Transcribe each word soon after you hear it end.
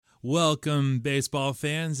Welcome, baseball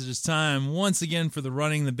fans. It is time once again for the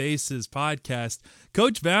Running the Bases podcast.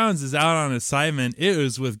 Coach Bounds is out on assignment. It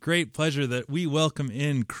is with great pleasure that we welcome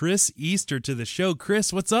in Chris Easter to the show.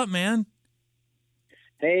 Chris, what's up, man?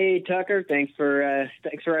 Hey, Tucker. Thanks for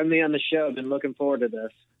having me on the show. I've been looking forward to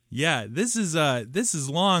this. Yeah, this is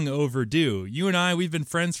long overdue. You and I, we've been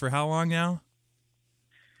friends for how long now?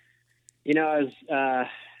 You know,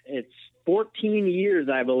 it's 14 years,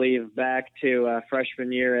 I believe, back to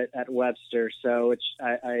freshman year at Webster. So, which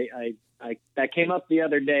I that came up the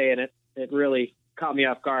other day, and it really caught me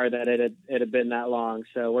off guard that it had been that long.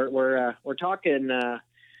 So we're talking a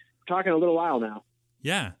little while now.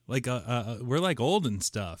 Yeah, like we're like old and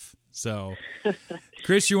stuff. So,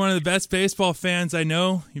 Chris, you're one of the best baseball fans I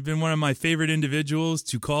know. You've been one of my favorite individuals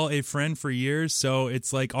to call a friend for years. So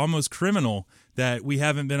it's like almost criminal that you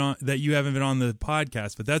haven't been on the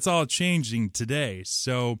podcast. But that's all changing today.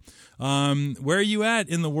 So, where are you at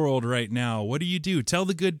in the world right now? What do you do? Tell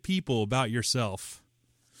the good people about yourself.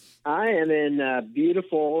 I am in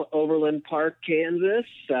beautiful Overland Park, Kansas.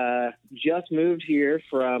 Just moved here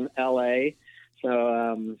from LA,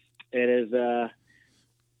 so it is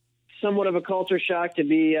somewhat of a culture shock to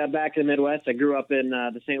be back in the Midwest. I grew up in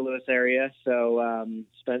the St. Louis area, so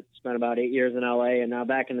spent about 8 years in LA, and now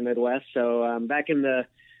back in the Midwest. So back in the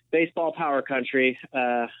baseball power country,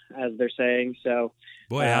 as they're saying. So,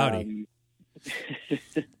 boy, howdy.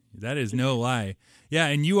 That is no lie. Yeah,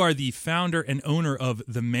 and you are the founder and owner of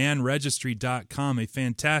themanregistry.com, a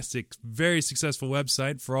fantastic, very successful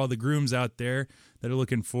website for all the grooms out there that are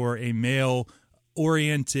looking for a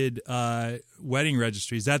male-oriented wedding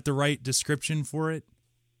registry. Is that the right description for it?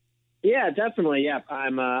 Yeah, definitely. Yeah,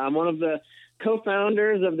 I'm one of the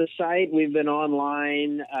co-founders of the site. We've been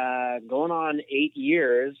online going on 8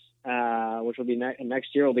 years, which will be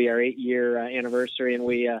next year will be our 8-year anniversary, and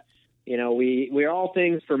we are all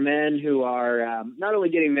things for men who are not only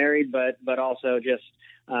getting married, but also just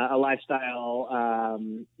a lifestyle,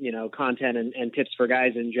 content and tips for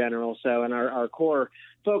guys in general. So, and our core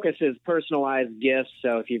focus is personalized gifts.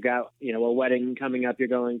 So if you've got, a wedding coming up, you're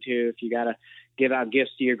going to, if you got to give out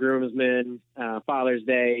gifts to your groomsmen, Father's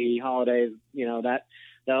Day, holidays, that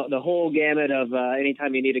the whole gamut of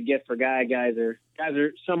anytime you need a gift for guys are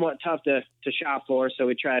somewhat tough to shop for. So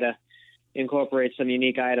we try to incorporate some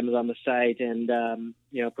unique items on the site and,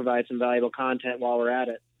 provide some valuable content while we're at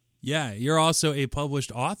it. Yeah, you're also a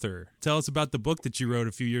published author. Tell us about the book that you wrote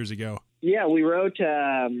a few years ago. Yeah, we wrote,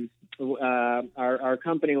 our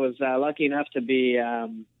company was lucky enough to be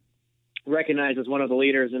recognized as one of the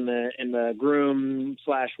leaders in the groom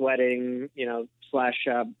 / wedding,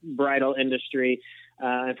 / bridal industry.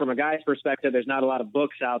 And from a guy's perspective, there's not a lot of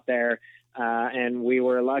books out there. And we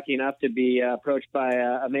were lucky enough to be approached by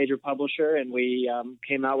a major publisher, and we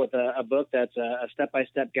came out with a book that's a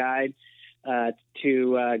step-by-step guide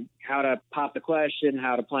to how to pop the question,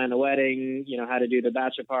 how to plan the wedding, how to do the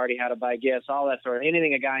bachelor party, how to buy gifts, all that sort of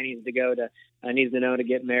anything a guy needs to know to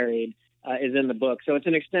get married is in the book. So it's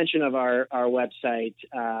an extension of our website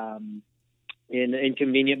in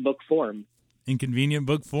convenient book form. In convenient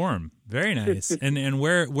book form. Very nice. and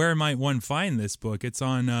where might one find this book? It's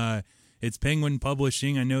on it's Penguin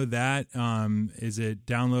Publishing. I know that. Is it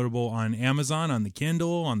downloadable on Amazon, on the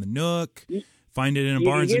Kindle, on the Nook? Find it in a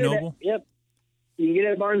Barnes & Noble? Yep. You can get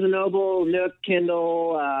it at Barnes & Noble, Nook,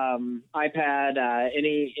 Kindle, iPad,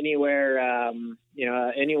 anywhere,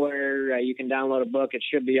 anywhere you can download a book, it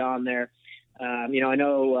should be on there. I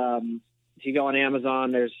know if you go on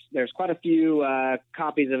Amazon, there's quite a few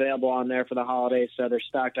copies available on there for the holidays, so they're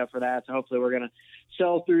stocked up for that. So hopefully we're going to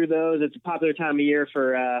sell through those. It's a popular time of year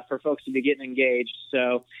for folks to be getting engaged.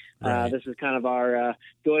 So this is kind of our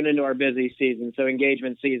going into our busy season. So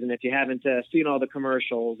engagement season. If you haven't seen all the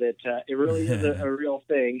commercials, it really is a real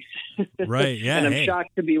thing. Right. Yeah. And I'm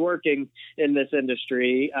shocked to be working in this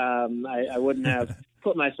industry. I wouldn't have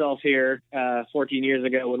put myself here 14 years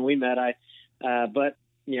ago when we met. But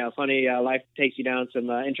funny, life takes you down some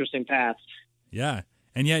interesting paths. Yeah.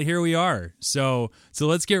 And yet here we are. So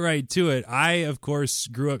let's get right to it. I, of course,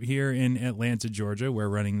 grew up here in Atlanta, Georgia, where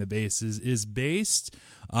Running the Bases is based.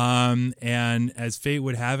 And as fate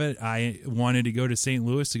would have it, I wanted to go to St.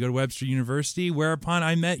 Louis to go to Webster University, whereupon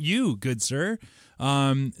I met you, good sir.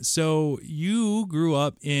 So you grew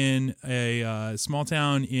up in a small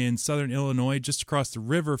town in southern Illinois, just across the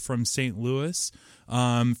river from St. Louis,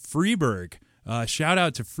 Freeburg. Shout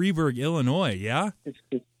out to Freeburg, Illinois. Yeah.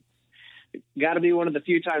 Got to be one of the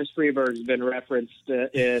few times Freeburg's been referenced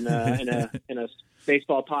in a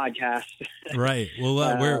baseball podcast. Right.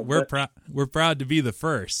 Well, we're proud to be the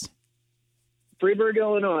first. Freeburg,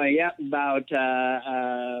 Illinois. Yep, about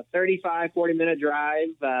 40-minute drive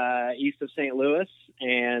east of St. Louis,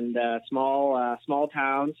 and small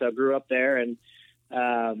town. So grew up there, and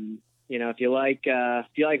if you like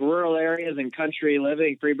rural areas and country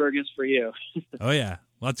living, Freeburg is for you. Oh yeah,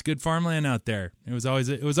 lots of good farmland out there. It was always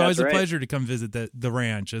a pleasure to come visit the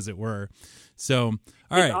ranch, as it were. So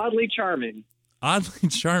all right, oddly charming. Oddly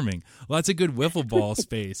charming. Lots of good wiffle ball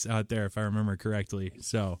space out there, if I remember correctly.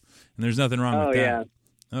 So, and there's nothing wrong with that.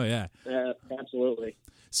 Oh, yeah. Absolutely.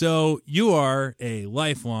 So you are a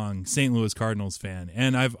lifelong St. Louis Cardinals fan,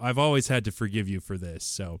 and I've always had to forgive you for this.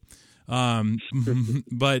 So,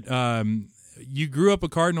 but you grew up a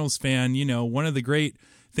Cardinals fan. You know, one of the great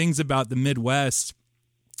things about the Midwest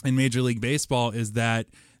in Major League Baseball is that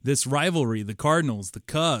this rivalry, the Cardinals, the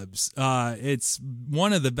Cubs, it's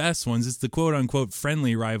one of the best ones. It's the quote-unquote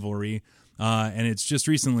friendly rivalry, and it's just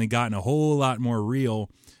recently gotten a whole lot more real.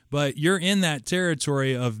 But you're in that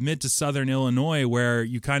territory of mid to southern Illinois where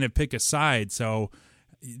you kind of pick a side. So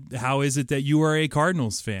how is it that you are a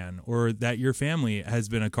Cardinals fan, or that your family has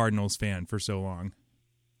been a Cardinals fan for so long?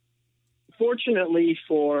 Fortunately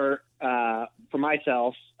for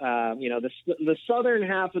myself, the southern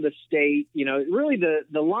half of the state, really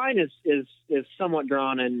the line is somewhat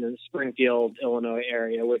drawn in the Springfield, Illinois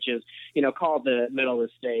area, which is, called the middle of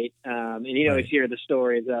the state. And you always hear the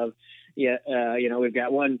stories of, we've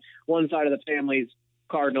got one side of the family's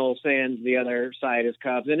Cardinals fans, the other side is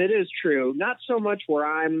Cubs. And it is true. Not so much where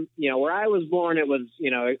where I was born, it was,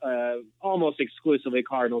 almost exclusively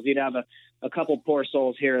Cardinals. You'd have a couple poor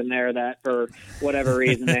souls here and there that for whatever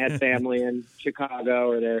reason they had family in Chicago,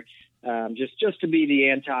 or they're just to be the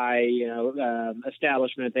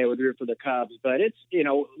establishment, they would root for the Cubs. But it's,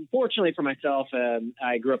 fortunately for myself,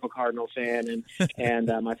 I grew up a Cardinals fan, and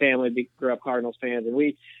my family grew up Cardinals fans, and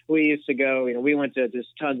we used to go, we went to just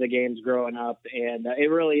tons of games growing up, and it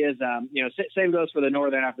really is, same goes for the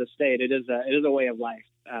northern half of the state. It is a way of life.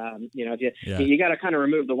 You got to kind of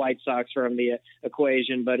remove the White Sox from the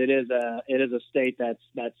equation, but it is a state that's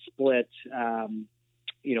split,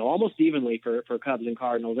 almost evenly for Cubs and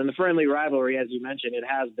Cardinals. And the friendly rivalry, as you mentioned, it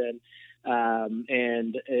has been,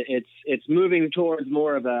 and it's moving towards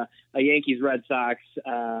more of a Yankees Red Sox,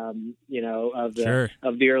 of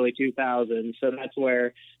the early 2000s. So that's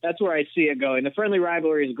where I see it going. The friendly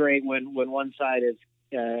rivalry is great when one side is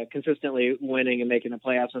consistently winning and making the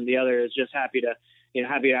playoffs, and the other is just happy to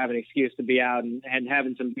have an excuse to be out and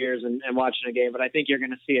having some beers and watching a game. But I think you're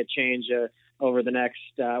going to see it change over the next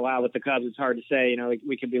with the Cubs. It's hard to say.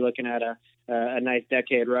 We could be looking at a nice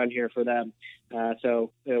decade run here for them.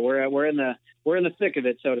 So we're in the thick of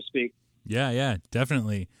it, so to speak. Yeah,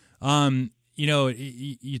 definitely.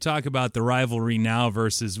 You talk about the rivalry now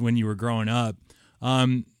versus when you were growing up.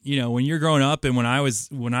 When you're growing up, and when I was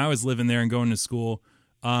living there and going to school,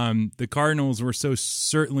 the Cardinals were so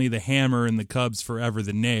certainly the hammer and the Cubs forever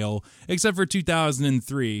the nail, except for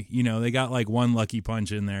 2003. They got like one lucky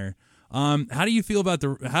punch in there. How do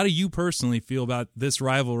you personally feel about this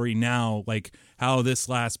rivalry now? Like how this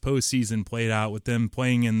last postseason played out with them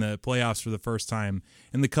playing in the playoffs for the first time,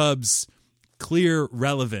 and the Cubs' clear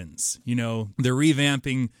relevance. They're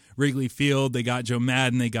revamping Wrigley Field. They got Joe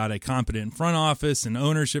Madden. They got a competent front office and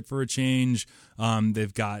ownership for a change.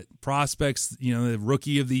 They've got prospects, the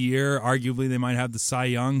rookie of the year. Arguably, they might have the Cy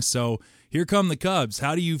Young. So here come the Cubs.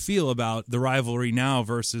 How do you feel about the rivalry now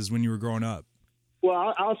versus when you were growing up?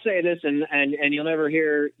 Well, I'll say this, and you'll never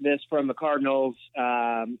hear this from the Cardinals,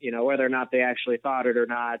 whether or not they actually thought it or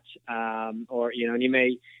not, and you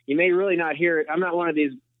may really not hear it. I'm not one of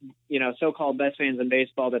these, so-called best fans in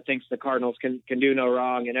baseball that thinks the Cardinals can do no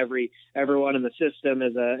wrong, and everyone in the system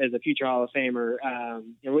is a future Hall of Famer.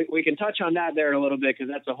 And we can touch on that there a little bit,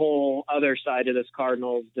 because that's a whole other side of this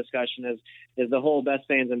Cardinals discussion is the whole best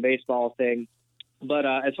fans in baseball thing. But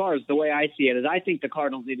as far as the way I see it is, I think the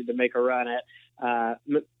Cardinals needed to make a run at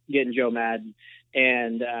getting Joe Madden,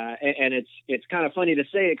 and it's kind of funny to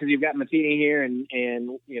say it because you've got Matheny here, and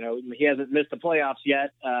he hasn't missed the playoffs yet,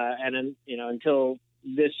 and then until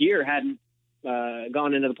this year hadn't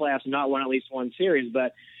gone into the playoffs and not won at least one series,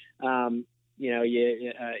 but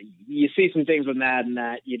you see some things with Madden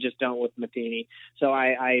that you just don't with Matheny. So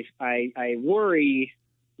I worry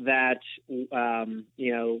that,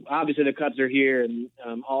 obviously the Cubs are here, and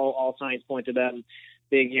all signs point to them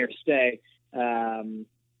being here to stay.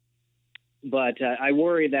 But I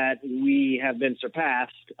worry that we have been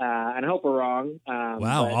surpassed, and I hope we're wrong.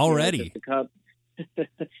 Wow, already. The Cubs.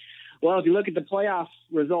 Well, if you look at the playoff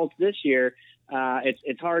results this year,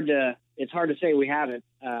 it's hard to say we haven't.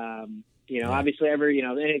 Obviously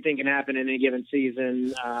anything can happen in any given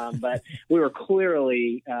season. But we were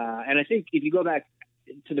clearly, and I think if you go back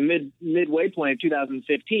to the midway point of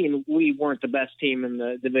 2015, we weren't the best team in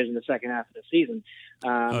the division the second half of the season.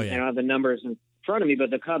 And I don't have the numbers in front of me, but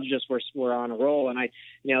the Cubs just were on a roll. And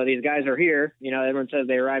these guys are here. Everyone says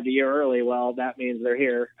they arrived a year early. Well, that means they're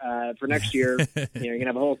here for next year. You're gonna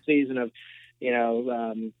have a whole season of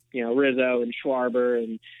Rizzo and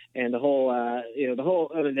Schwarber and the whole.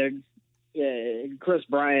 Chris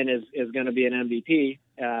Bryant is going to be an MVP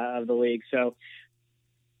of the league. So,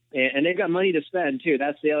 and they've got money to spend too.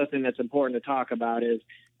 That's the other thing that's important to talk about is,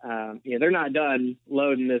 they're not done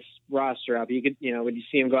loading this roster up. You could, when you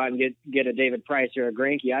see them go out and get a David Price or a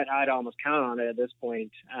Greinke, I'd almost count on it at this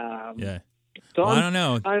point. So I don't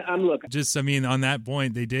know. I'm looking. On that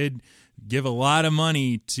point, they did give a lot of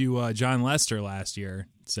money to John Lester last year.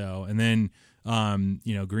 So, and then,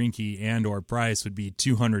 Greinke and or Price would be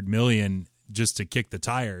 $200 million just to kick the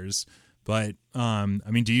tires. But,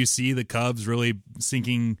 do you see the Cubs really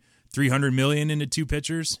sinking $300 million into two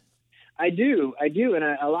pitchers? I do. And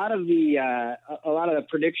a lot of the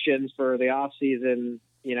predictions for the off season,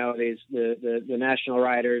 the national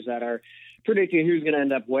writers that are predicting who's going to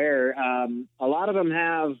end up where, a lot of them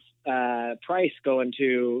have Price going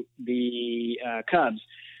to the Cubs.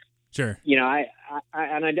 Sure.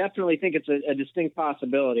 I definitely think it's a distinct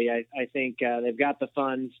possibility. I think they've got the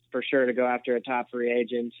funds for sure to go after a top free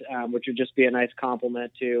agent, which would just be a nice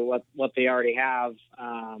compliment to what they already have,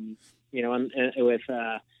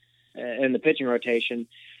 in the pitching rotation.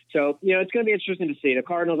 So, it's going to be interesting to see. The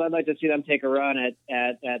Cardinals, I'd like to see them take a run at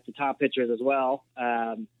the top pitchers as well.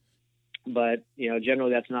 But,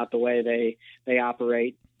 generally that's not the way they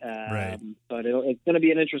operate. Right. But it's going to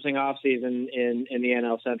be an interesting offseason in the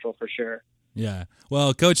NL Central for sure. Yeah.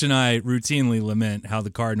 Well, Coach and I routinely lament how the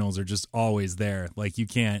Cardinals are just always there. Like you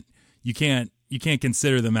can't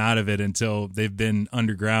consider them out of it until they've been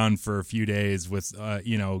underground for a few days with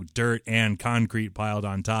dirt and concrete piled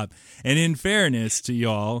on top. And in fairness to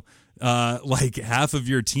y'all, like half of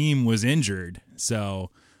your team was injured. So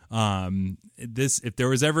if there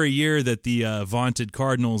was ever a year that the vaunted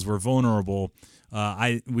Cardinals were vulnerable,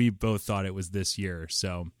 we both thought it was this year.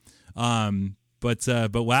 So, but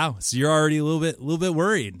wow, so you're already a little bit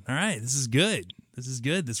worried. All right, this is good.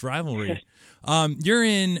 This rivalry. You're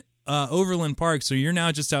in Overland Park, so you're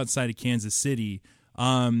now just outside of Kansas City.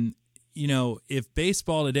 If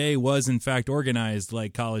baseball today was in fact organized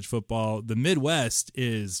like college football, the Midwest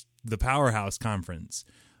is the powerhouse conference.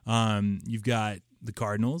 You've got the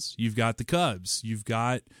Cardinals, you've got the Cubs, you've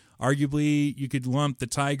got arguably you could lump the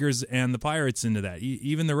Tigers and the Pirates into that,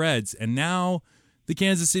 even the Reds, and now the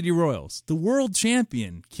Kansas City Royals, the world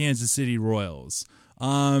champion Kansas City Royals.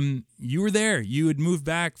 You were there. You had moved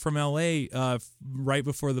back from LA right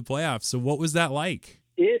before the playoffs. So what was that like?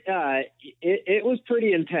 It was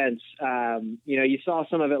pretty intense. You saw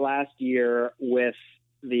some of it last year with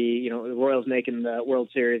the Royals making the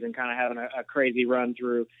World Series and kind of having a crazy run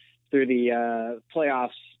through the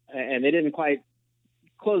playoffs, and they didn't quite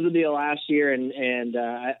close the deal last year, and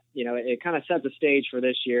it kind of set the stage for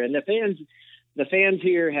this year. And the fans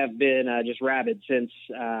here have been just rabid since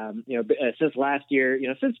last year,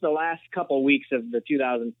 since the last couple weeks of the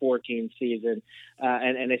 2014 season,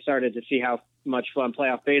 and they started to see how much fun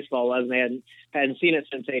playoff baseball was, and they hadn't seen it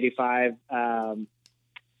since '85.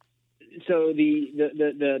 So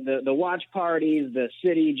the watch parties, the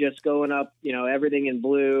city just going up, everything in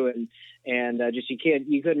blue, and just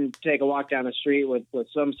you couldn't take a walk down the street with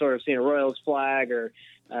some sort of Royals flag or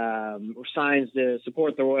signs to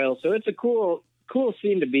support the Royals. So it's a cool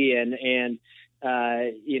scene to be in, and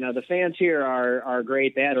the fans here are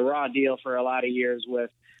great. They had a raw deal for a lot of years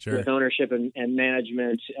with ownership and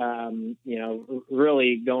management.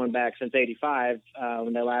 Really going back since '85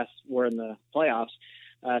 when they last were in the playoffs.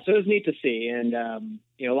 So it was neat to see, and a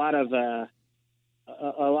lot of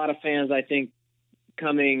fans, I think,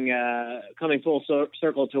 coming full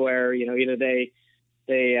circle to where either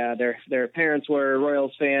their parents were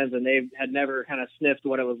Royals fans and they had never kind of sniffed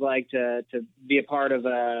what it was like to be a part of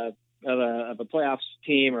a playoffs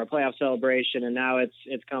team or a playoff celebration, and now it's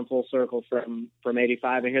come full circle from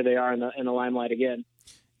 '85, and here they are in the limelight again.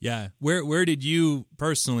 Yeah. Where did you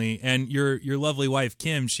personally, and your lovely wife,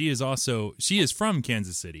 Kim, she is from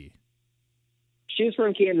Kansas City. She's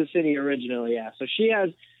from Kansas City originally. Yeah. So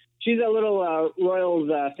she's a little Royals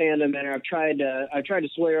fandom, and I've tried to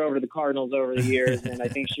sway her over to the Cardinals over the years. And I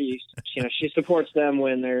think she supports them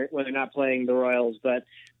when they're not playing the Royals, but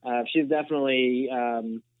she's definitely, I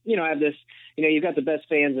have this, you've got the best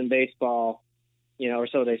fans in baseball, or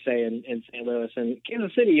so they say in St. Louis. And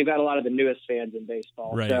Kansas City, you've got a lot of the newest fans in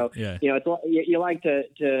baseball. Right. So, yeah. You like to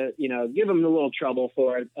give them a little trouble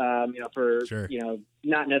for it, for, Sure.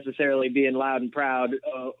 not necessarily being loud and proud.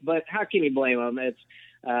 But how can you blame them? It's,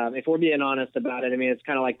 if we're being honest about it, I mean, it's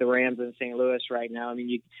kind of like the Rams in St. Louis right now. I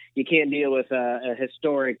mean, you can't deal with a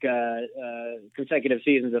historic consecutive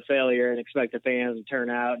seasons of failure and expect the fans to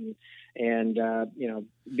turn out and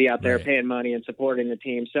be out there Right. paying money and supporting the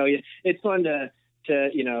team. So it's fun to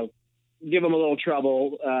give them a little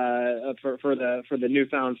trouble for the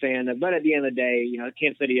newfound fan. But at the end of the day,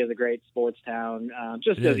 Kansas City is a great sports town.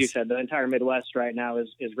 Just It as you is. said, the entire Midwest right now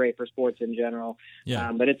is great for sports in general.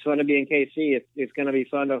 Yeah. But it's fun to be in KC. It's going to be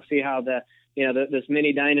fun to see how this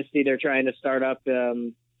mini dynasty they're trying to start up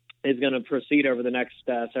is going to proceed over the next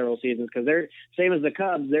several seasons, because they're same as the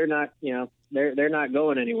Cubs. They're not they're not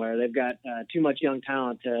going anywhere. They've got too much young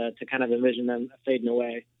talent to kind of envision them fading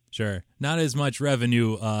away. Sure. Not as much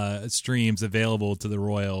revenue streams available to the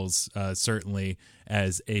Royals, certainly,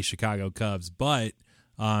 as a Chicago Cubs. But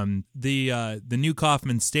the new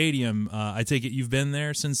Kauffman Stadium, I take it you've been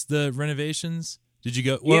there since the renovations? Did you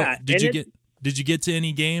go? Well, Yeah. Did you get to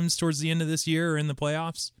any games towards the end of this year or in the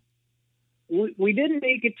playoffs? We didn't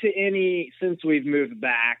make it to any since we've moved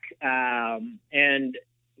back. And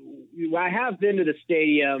I have been to the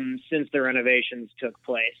stadium since the renovations took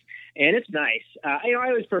place. And it's nice. I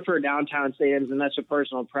always prefer downtown stadiums, and that's a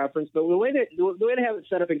personal preference. But the way they have it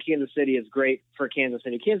set up in Kansas City is great for Kansas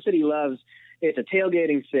City. Kansas City it's a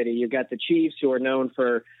tailgating city. You've got the Chiefs, who are known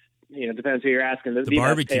for, depends who you're asking, the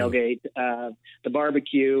barbecue. best tailgate, the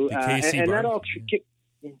barbecue, The KC and that all. barbecue.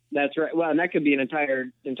 That's right. Well, and that could be an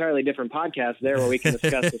entirely different podcast there, where we can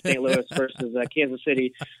discuss the St. Louis versus Kansas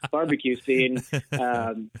City barbecue scene.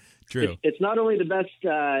 True. It's not only the best.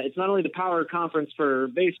 It's not only the power conference for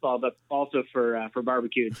baseball, but also for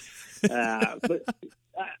barbecues. But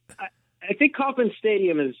I think Kauffman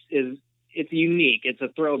Stadium is it's unique. It's a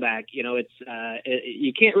throwback.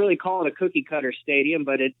 You can't really call it a cookie cutter stadium,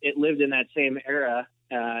 but it lived in that same era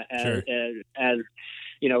as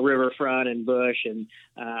Riverfront and Busch, and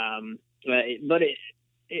but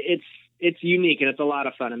it's unique and it's a lot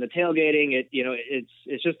of fun. And the tailgating,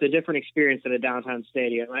 it's just a different experience at a downtown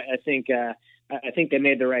stadium. I think they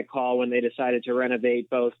made the right call when they decided to renovate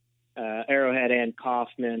both Arrowhead and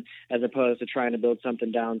Kauffman, as opposed to trying to build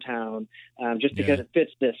something downtown, just because it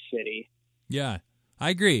fits this city. Yeah, I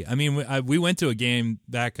agree. I mean, we went to a game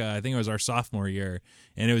back, I think it was our sophomore year,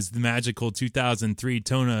 and it was the magical 2003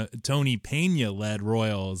 Tony Pena-led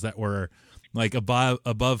Royals that were like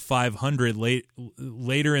above 500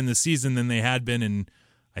 later in the season than they had been in,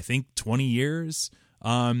 I think, 20 years.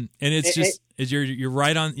 And it's just you're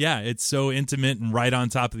right on. Yeah, it's so intimate and right on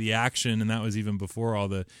top of the action, and that was even before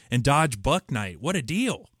and Dodge Buck Night. What a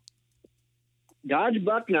deal! Dodge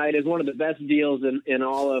Buck Night is one of the best deals in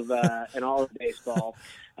all of baseball.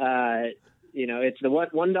 It's the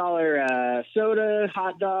 $1 soda,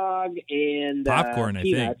 hot dog, and popcorn. I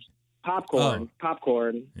peanuts. think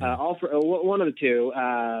popcorn. Yeah. All for one of the two.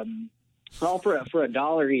 All for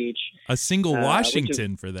 $1 each. A single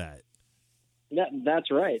Washington for that. That's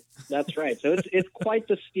right. That's right. So it's quite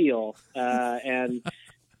the steal, and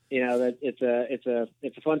that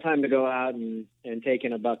it's a fun time to go out and take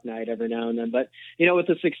in a Buck Night every now and then. But with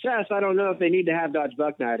the success, I don't know if they need to have Dodge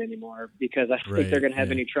Buck Night anymore, because I think they're going to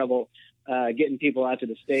have any trouble getting people out to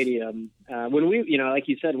the stadium. When we, like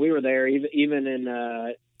you said, we were there even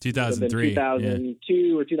in 2003,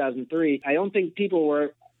 2002 or 2003. I don't think people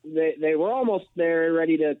were. They were almost there,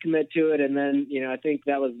 ready to commit to it, and then I think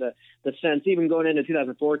that was the sense. Even going into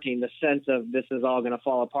 2014, the sense of this is all going to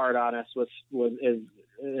fall apart on us was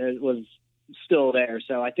still there.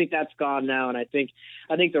 So I think that's gone now, and I think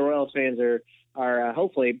the Royals fans are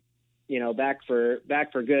hopefully back for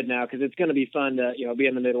good now, because it's going to be fun to be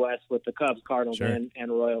in the Midwest with the Cubs, Cardinals, Sure.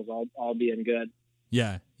 and Royals all being good.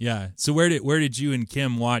 Yeah. So where did you and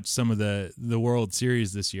Kim watch some of the World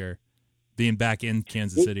Series this year, being back in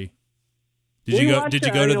Kansas City? Did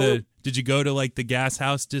you go to like the Gas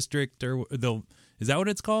House District, or is that what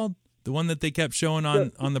it's called? The one that they kept showing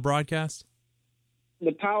on the broadcast?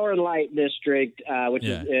 The Power and Light District, which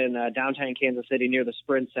is in downtown Kansas City near the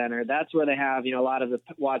Sprint Center. That's where they have a lot of the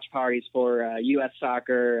watch parties for U.S.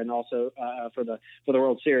 soccer, and also for the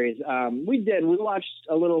World Series. We watched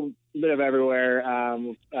a little bit of everywhere.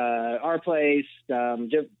 Our place,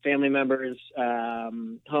 family members'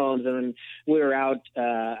 homes, and then we were out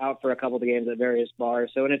for a couple of the games at various bars.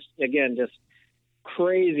 So, and it's again just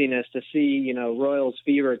craziness to see Royals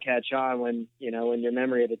fever catch on when your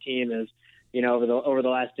memory of the team is over the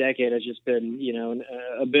last decade has just been,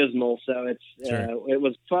 abysmal. So it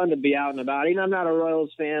was fun to be out and about. I'm not a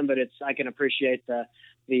Royals fan, but I can appreciate the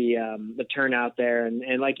turnout there.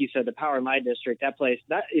 And like you said, the Power and Light District, that place,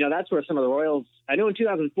 that's where some of the Royals, I know in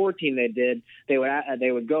 2014 they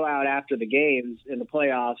would go out after the games in the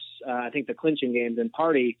playoffs, I think the clinching games, and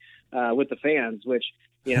party with the fans, which,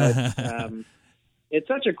 it's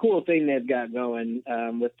such a cool thing they've got going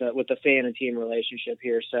with the fan and team relationship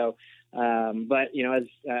here. So, but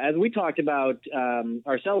as we talked about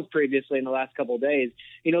ourselves previously in the last couple of days,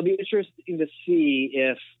 it'll be interesting to see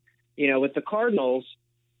if with the Cardinals,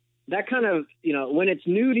 that kind of when it's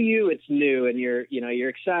new to you, it's new, and you're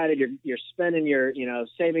excited, you're spending your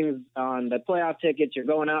savings on the playoff tickets, you're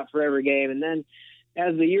going out for every game, and then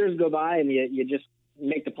as the years go by and you just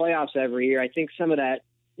make the playoffs every year, I think some of that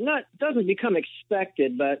doesn't become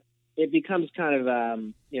expected, but it becomes kind of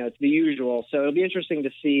it's the usual. So it'll be interesting to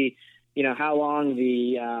see how long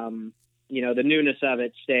the newness of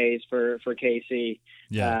it stays for KC.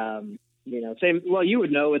 Yeah. Same. Well, you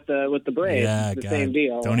would know with the Braves, the same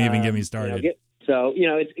deal. Don't even get me started.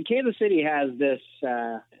 It's Kansas City has this,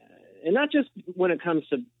 and not just when it comes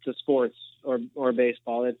to sports or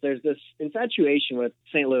baseball. There's this infatuation with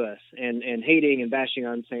St. Louis and hating and bashing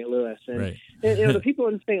on St. Louis, and right. The people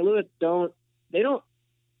in St. Louis don't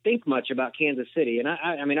think much about Kansas City. And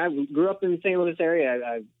I grew up in the St. Louis area.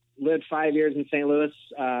 I lived 5 years in St. Louis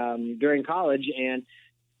during college, and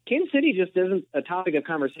Kansas City just isn't a topic of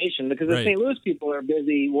conversation because the St. Louis people are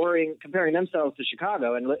busy comparing themselves to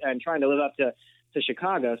Chicago and trying to live up to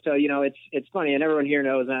Chicago. So, it's funny. And everyone here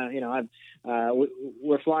knows,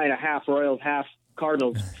 we're flying a half Royals, half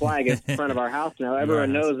Cardinals flag in front of our house now.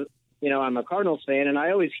 Everyone knows, I'm a Cardinals fan. And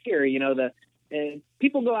I always hear,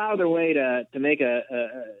 people go out of their way to make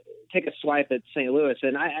take a swipe at St. Louis.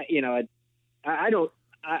 And I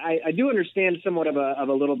do understand somewhat of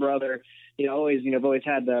a little brother. I've always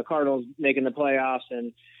had the Cardinals making the playoffs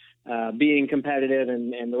and being competitive,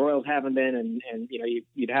 and the Royals haven't been. And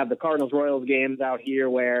you'd have the Cardinals Royals games out here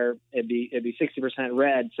where it'd be 60%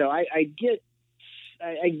 red. So I get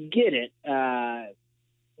it,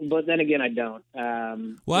 but then again, I don't.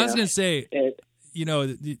 Well, I was going to say, you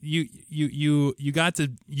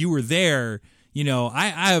were there.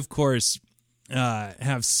 I of course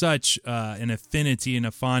have such an affinity and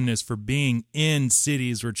a fondness for being in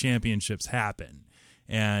cities where championships happen.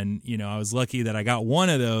 And, I was lucky that I got one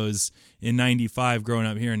of those in 95 growing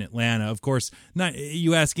up here in Atlanta. Of course,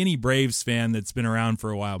 you ask any Braves fan that's been around for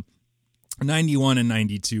a while, 91 and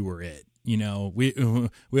 92 were it.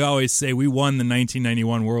 We always say we won the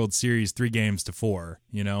 1991 World Series 3-4,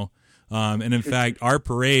 and in fact, our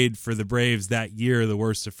parade for the Braves that year, the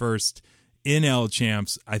worst to first NL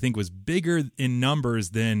champs, I think was bigger in numbers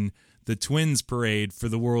than the Twins parade for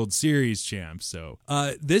the World Series champs. So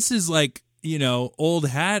this is like, old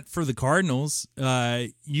hat for the Cardinals.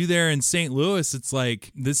 You there in St. Louis, it's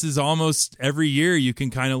like this is almost every year you can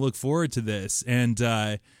kind of look forward to this. And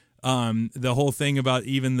the whole thing about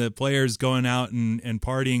even the players going out and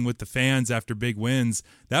partying with the fans after big wins,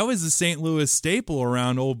 that was the St. Louis staple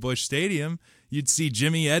around Old Busch Stadium. You'd see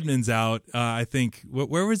Jimmy Edmonds out. I think,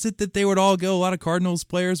 where was it that they would all go? A lot of Cardinals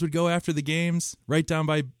players would go after the games right down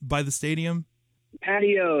by the stadium.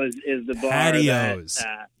 Patios is the bar. Patios.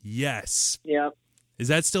 Yes. Yep. Is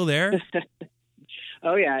that still there?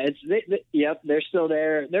 Oh, yeah. Yep, they're still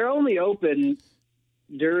there. They're only open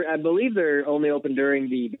I believe they're only open during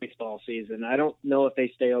the baseball season. I don't know if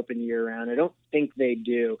they stay open year-round. I don't think they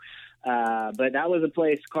do. But that was a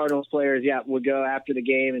place Cardinals players, would go after the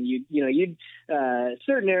game, and you'd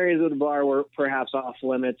certain areas of the bar were perhaps off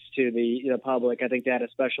limits to the public. I think they had a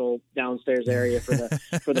special downstairs area for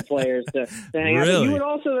the players to hang out. But you would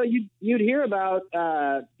also you'd hear about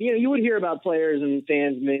you would hear about players and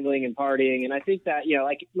fans mingling and partying, and I think that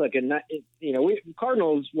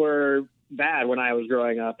Cardinals were bad when I was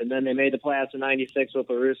growing up, and then they made the playoffs in '96 with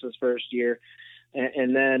La Russa's first year,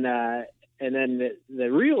 and then the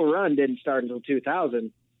real run didn't start until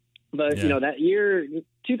 2000. But that year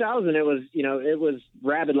 2000, it was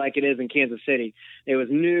rabid like it is in Kansas City. It was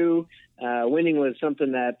new. Winning was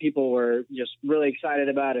something that people were just really excited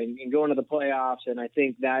about, and going to the playoffs. And I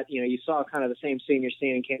think that you saw kind of the same scene you're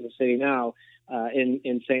seeing in Kansas City now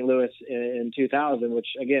in St. Louis in 2000, which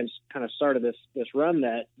again kind of started this run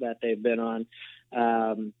that they've been on.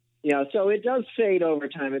 So it does fade over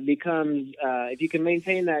time. It becomes if you can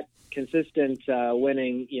maintain that consistent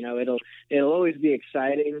winning, it'll always be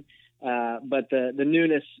exciting. But the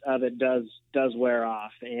newness of it does wear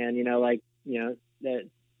off, and the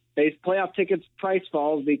base playoff tickets price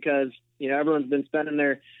falls because everyone's been spending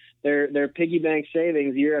their their piggy bank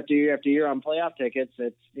savings year after year after year on playoff tickets.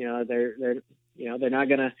 It's they're not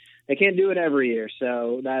gonna, they can't do it every year.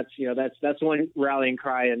 So that's one rallying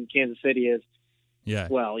cry in Kansas City is, yeah,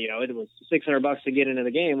 well, it was $600 to get into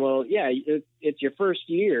the game. Well, yeah, it's your first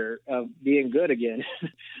year of being good again.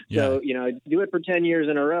 So, do it for 10 years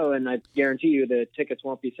in a row, and I guarantee you the tickets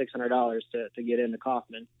won't be $600 to get into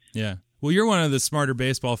Kauffman. Yeah. Well, you're one of the smarter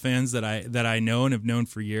baseball fans that I know and have known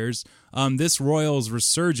for years. This Royals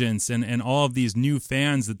resurgence and all of these new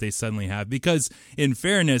fans that they suddenly have, because in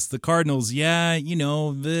fairness, the Cardinals, between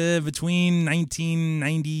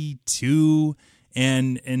 1992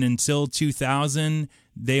 and until 2000,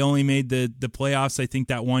 they only made the playoffs, I think,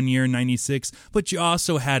 that one year in 96. But you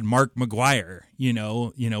also had Mark McGwire,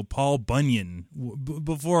 Paul Bunyan,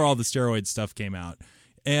 before all the steroid stuff came out.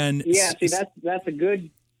 And yeah, see, that's a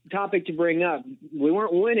good topic to bring up. We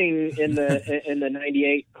weren't winning in the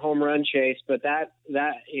 98 home run chase, but that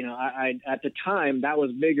I at the time that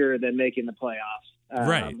was bigger than making the playoffs.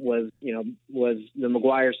 Right. Was the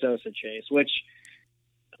McGwire Sosa chase, which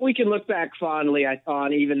we can look back fondly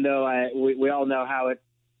on, even though we all know how it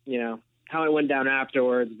went down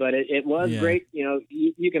afterwards. But it was great.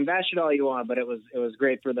 You can bash it all you want, but it was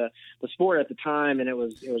great for the sport at the time, and it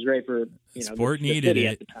was great for sport the needed city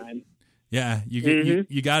it at the time. Yeah,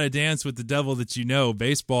 you got to dance with the devil that you know.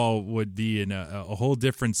 Baseball would be in a whole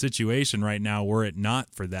different situation right now were it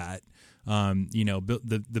not for that.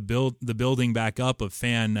 The building back up of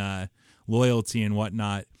fan loyalty and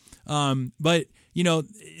whatnot. But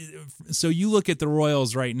so you look at the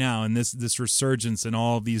Royals right now and this resurgence and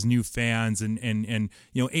all of these new fans and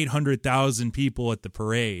 800,000 people at the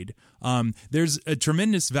parade. There's a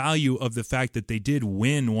tremendous value of the fact that they did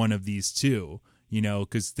win one of these two.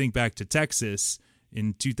 Because think back to Texas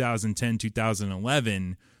in 2010,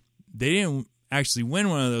 2011, they didn't actually win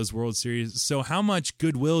one of those World Series. So how much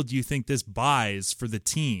goodwill do you think this buys for the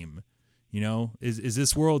team? Is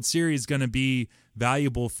this World Series going to be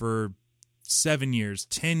valuable for 7 years,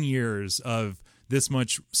 10 years of this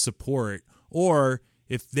much support? Or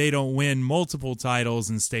if they don't win multiple titles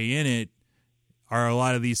and stay in it, are a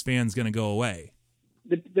lot of these fans going to go away?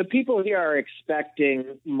 The people here are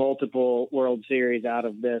expecting multiple World Series out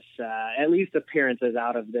of this, at least appearances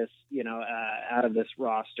out of this, out of this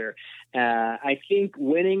roster. I think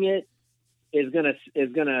winning it is gonna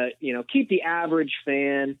keep the average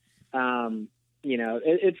fan.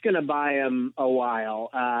 It's going to buy them a while.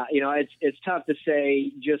 It's tough to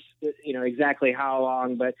say just exactly how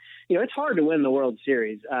long, but it's hard to win the World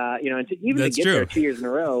Series. And to get true. there 2 years in a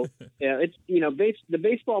row. The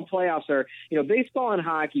baseball playoffs are baseball and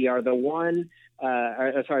hockey are the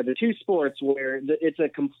two sports where it's a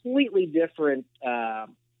completely different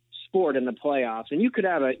sport in the playoffs, and you could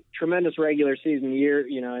have a tremendous regular season year,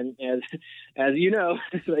 and as year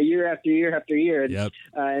after year after year, yep.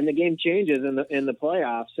 And the game changes in the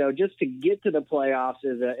playoffs. So just to get to the playoffs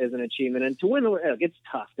is an achievement, and to win it's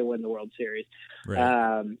tough to win the World Series.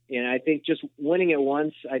 Right. And I think just winning it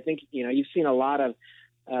once, I think you've seen a lot of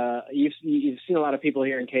people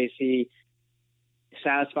here in KC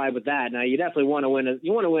satisfied with that. Now you definitely want to win.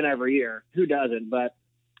 You want to win every year. Who doesn't? But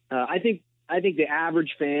I think the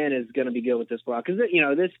average fan is going to be good with this block because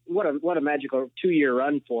this what a magical 2-year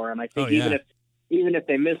run for them. I think even if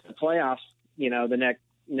they miss the playoffs, the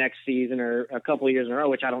next season or a couple of years in a row,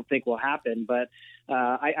 which I don't think will happen, but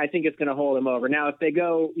I think it's going to hold them over. Now, if they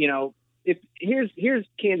go, if here's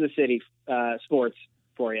Kansas City sports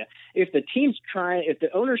for you. If the team's trying, if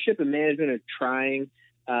the ownership and management are trying,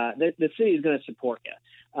 the city is going to support you.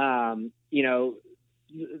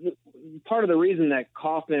 Part of the reason that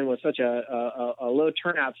Kauffman was such a low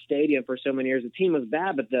turnout stadium for so many years, the team was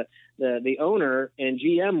bad, but the owner and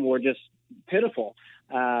GM were just pitiful.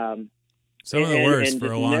 Some of the worst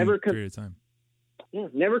for a long period of time. Yeah,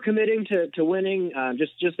 never committing to winning,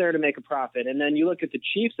 just there to make a profit. And then you look at the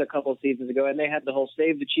Chiefs a couple of seasons ago, and they had the whole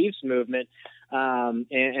Save the Chiefs movement, and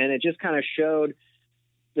it just kind of showed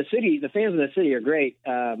the city, the fans in the city are great,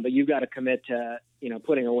 but you've got to commit to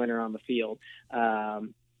putting a winner on the field.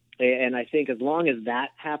 And I think as long as that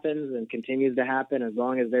happens and continues to happen, as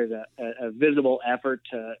long as there's a visible effort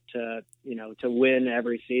to win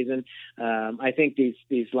every season, I think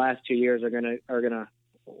these last 2 years are gonna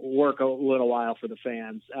work a little while for the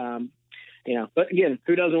fans. But again,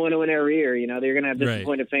 who doesn't want to win every year? They're going to have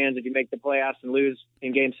disappointed fans if you make the playoffs and lose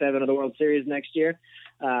in Game 7 of the World Series next year.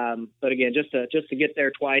 But again, just to get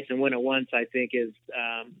there twice and win it once, I think is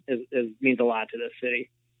means a lot to this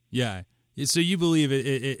city. Yeah. So you believe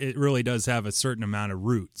it really does have a certain amount of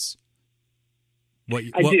roots.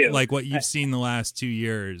 What you've seen the last 2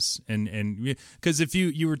 years, and because if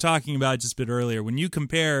you were talking about it just a bit earlier, when you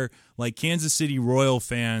compare like Kansas City Royal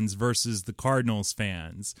fans versus the Cardinals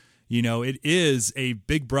fans, it is a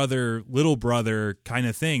big brother, little brother kind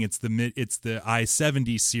of thing. It's the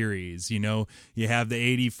I-70 series. You have the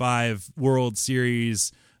 '85 World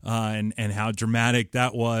Series and how dramatic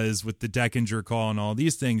that was with the Deckinger call and all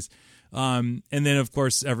these things. And then, of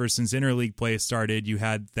course, ever since interleague play started, you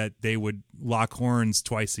had that they would lock horns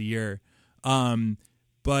twice a year.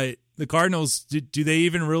 But the Cardinals, do they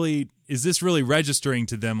even really? Is this really registering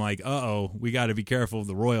to them? Like, we got to be careful of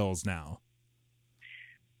the Royals now.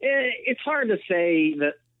 It's hard to say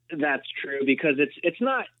that that's true because it's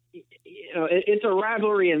not. It's a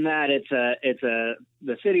rivalry in that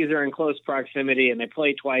the cities are in close proximity and they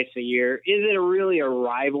play twice a year. Is it really a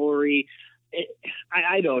rivalry?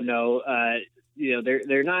 I don't know.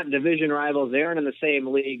 They're not division rivals. They aren't in the same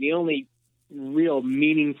league. The only real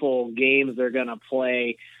meaningful games they're going to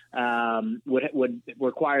play would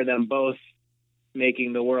require them both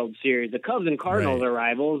making the World Series. The Cubs and Cardinals are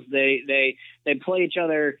rivals. They play each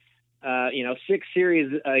other. 6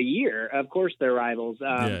 series a year. Of course, they're rivals.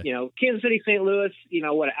 Kansas City, St. Louis.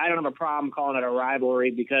 I don't have a problem calling it a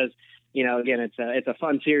rivalry because. Again, it's a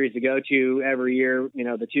fun series to go to every year.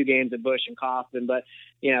 The 2 games at Busch and Kauffman, but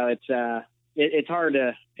it's hard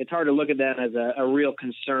to look at that as a real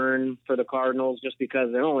concern for the Cardinals just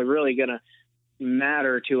because they're only really going to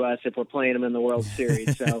matter to us if we're playing them in the World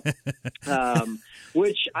Series. So,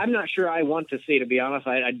 which I'm not sure I want to see, to be honest.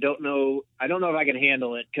 I don't know if I can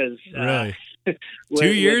handle it because really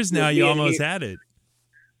 2 years now you almost had it.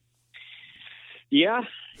 Yeah,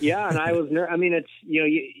 and I was.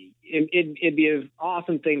 It's it'd be an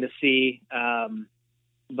awesome thing to see,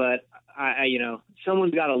 but I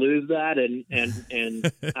someone's got to lose that, and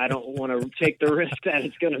I don't want to take the risk that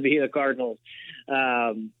it's going to be the Cardinals.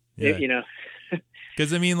 Because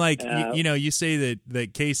you say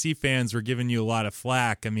that KC fans were giving you a lot of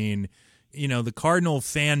flack. The Cardinal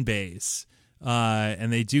fan base,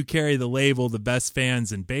 and they do carry the label "the best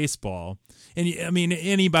fans in baseball." And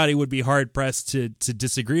anybody would be hard pressed to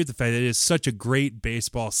disagree with the fact that it is such a great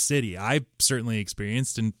baseball city. I certainly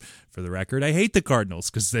experienced, and for the record, I hate the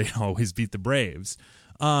Cardinals because they always beat the Braves.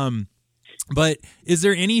 But is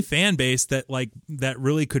there any fan base that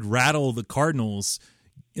really could rattle the Cardinals,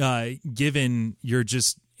 given your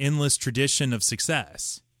just endless tradition of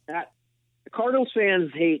success? Cardinals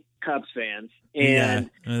fans hate Cubs fans, and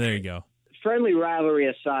there you go. Friendly rivalry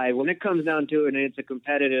aside, when it comes down to it and it's a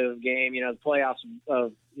competitive game, the playoffs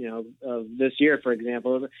of this year, for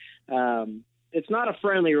example, it's not a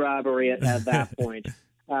friendly rivalry at that point.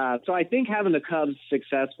 So I think having the Cubs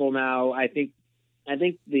successful now, I think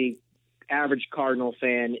the average Cardinal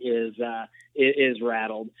fan is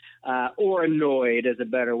rattled or annoyed, is a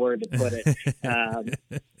better word to put it.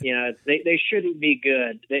 They shouldn't be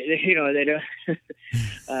good. They don't.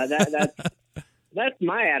 That's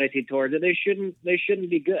my attitude towards it. They shouldn't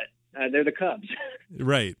be good. They're the Cubs.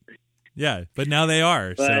 Right. Yeah, but now they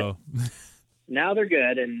are. So now they're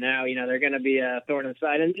good, and now they're going to be a thorn in the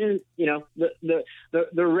side. And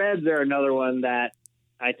the Reds are another one that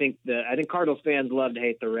I think Cardinals fans love to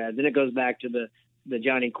hate the Reds, and it goes back to the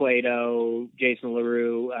Johnny Cueto, Jason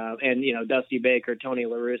LaRue, and Dusty Baker, Tony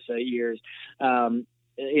La Russa years.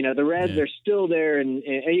 The Reds are still there, and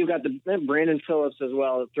you've got the Brandon Phillips as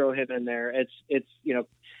well. Throw him in there. It's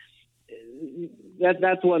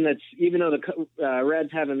that's one that's, even though the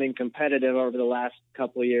Reds haven't been competitive over the last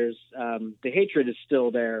couple of years, the hatred is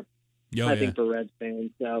still there. I think for Reds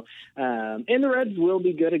fans. So, and the Reds will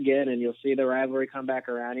be good again, and you'll see the rivalry come back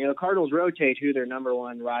around. The Cardinals rotate who their number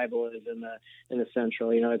one rival is in the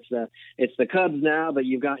Central. It's the Cubs now, but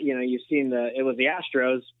you've got you've seen it was the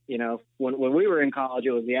Astros. When we were in college,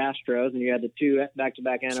 it was the Astros, and you had the 2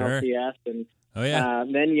 back-to-back NLCS, and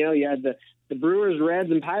then you had the Brewers,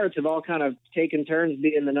 Reds, and Pirates have all kind of taken turns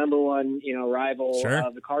being the number one, rival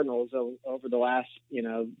of the Cardinals over the last,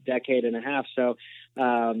 decade and a half. So,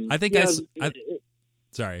 I think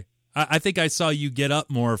I think I saw you get up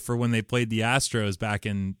more for when they played the Astros back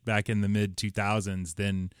in the mid 2000s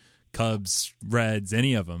than Cubs, Reds,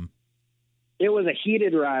 any of them. It was a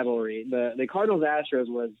heated rivalry. The Cardinals Astros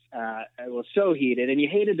was so heated, and you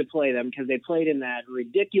hated to play them because they played in that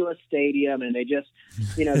ridiculous stadium, and they just,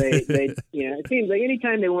 it seems like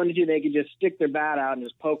anytime they wanted to, they could just stick their bat out and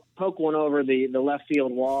just poke one over the left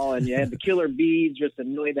field wall, and you had the killer bees just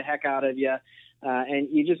annoy the heck out of you, and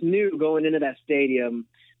you just knew going into that stadium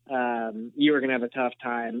you were going to have a tough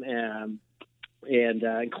time.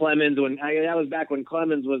 And Clemens, that was back when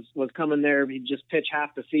Clemens was coming there, he'd just pitch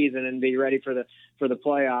half the season and be ready for the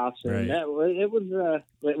playoffs. And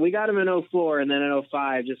we got him in 2004, and then in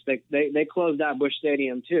 2005, just they closed out Busch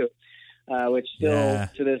Stadium too, which still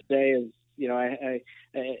to this day is, I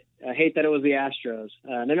hate that it was the Astros.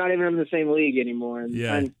 They're not even in the same league anymore.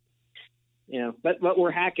 And, but we're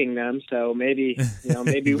hacking them, so maybe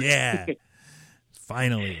yeah.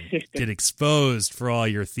 Finally get exposed for all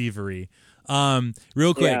your thievery.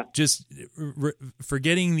 Real quick, just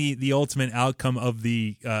forgetting the ultimate outcome of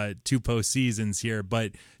the two postseasons here,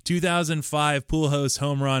 but 2005 Pujols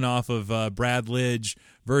home run off of Brad Lidge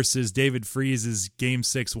versus David Freese's Game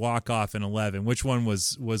 6 walk-off in 11. Which one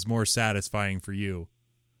was more satisfying for you,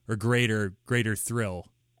 or greater thrill?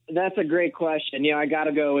 That's a great question. I got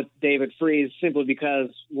to go with David Freese simply because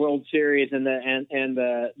World Series and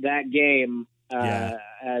that game,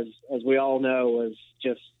 as we all know, was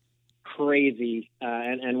just crazy.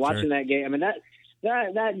 And watching that game, I mean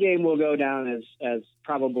that game will go down as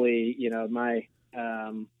probably my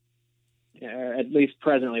at least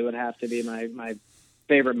presently would have to be my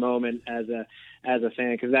favorite moment as a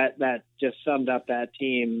fan, because that just summed up that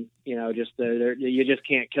team. You just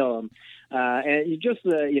can't kill them. And just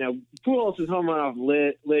Pujols' home run off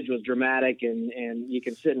Lidge was dramatic, and you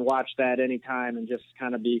can sit and watch that anytime and just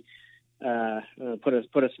kind of be put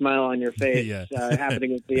a smile on your face.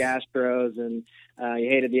 Happening with the Astros, and you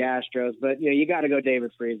hated the Astros, but you got to go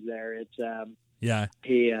David Freese there. It's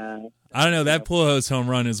I don't know, that Pujols home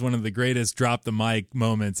run is one of the greatest drop the mic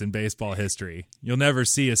moments in baseball history. You'll never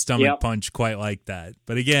see a stomach punch quite like that.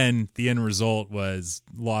 But again, the end result was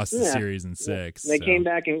lost the series in 6. They came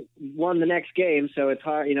back and won the next game, so it's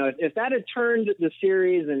hard. If that had turned the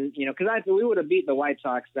series, and because we would have beat the White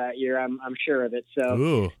Sox that year, I'm sure of it.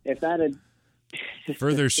 So if that had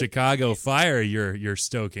further Chicago fire, you're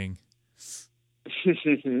stoking.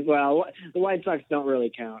 Well, the White Sox don't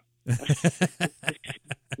really count.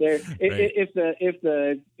 If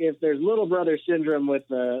there's little brother syndrome with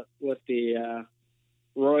the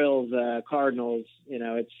Royals Cardinals,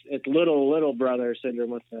 it's little brother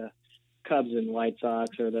syndrome with the Cubs and White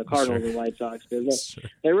Sox, or the Cardinals and White Sox, because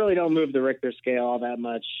they really don't move the Richter scale all that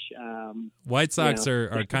much. White Sox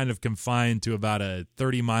are kind of confined to about a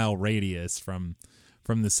 30-mile radius from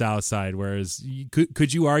the south side, whereas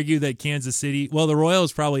could you argue that Kansas City, well, the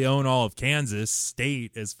Royals probably own all of Kansas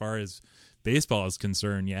State as far as baseball is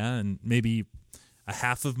concerned, and maybe a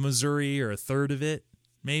half of Missouri or a third of it,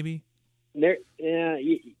 maybe. There,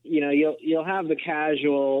 you'll have the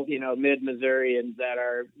casual, mid-Missourians that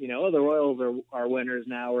are, the Royals are winners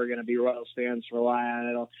now, we're going to be Royals fans for a while,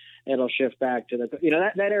 and it'll shift back to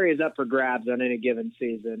that area is up for grabs on any given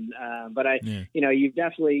season. But you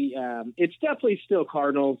definitely, it's definitely still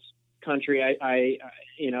Cardinals country.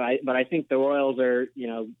 But I think the Royals are,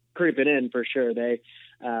 creeping in for sure. They're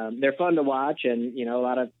fun to watch, and a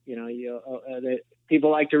lot of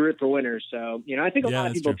people like to root for winners. So I think a lot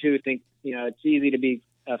of people too think it's easy to be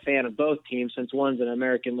a fan of both teams, since one's an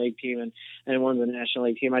American League team and one's a National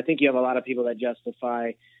League team. I think you have a lot of people that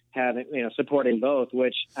justify having supporting both,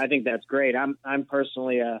 which I think that's great. I'm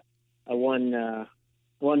personally a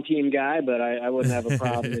one team guy, but I wouldn't have a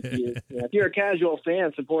problem if you're a casual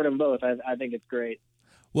fan, support them both. I think it's great.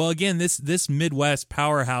 Well, again, this Midwest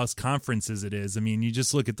powerhouse conference as it is, I mean, you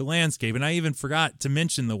just look at the landscape, and I even forgot to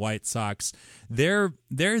mention the White Sox. They're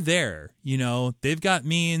there, they've got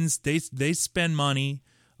means, they spend money.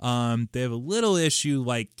 They have a little issue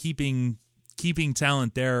like keeping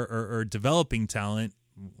talent there or developing talent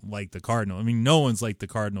like the Cardinals. I mean, no one's like the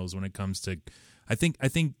Cardinals when it comes to, I think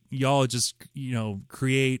y'all just,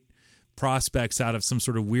 create prospects out of some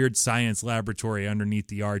sort of weird science laboratory underneath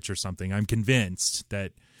the arch or something. I'm convinced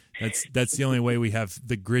that's the only way we have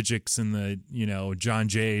the Grigicks and the John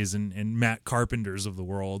Jays and Matt Carpenters of the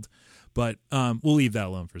world. But we'll leave that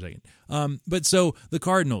alone for a second. But so the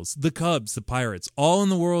Cardinals, the Cubs, the Pirates, all in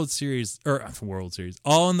the World Series,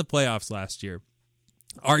 all in the playoffs last year.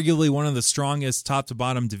 Arguably one of the strongest top to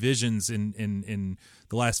bottom divisions in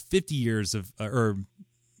the last 50 years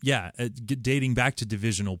dating back to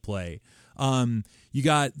divisional play. You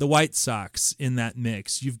got the White Sox in that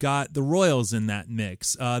mix. You've got the Royals in that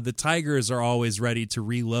mix. The Tigers are always ready to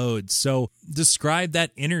reload. So describe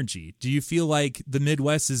that energy. Do you feel like the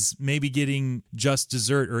Midwest is maybe getting just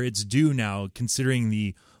dessert, or it's due now, considering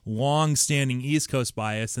the long-standing East Coast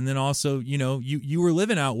bias? And then also, you were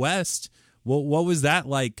living out west. Well, what was that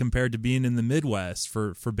like compared to being in the Midwest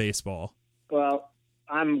for baseball? Well,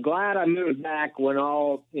 I'm glad I moved back when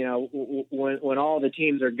all when all the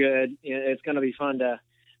teams are good. It's going to be fun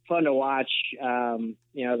fun to watch.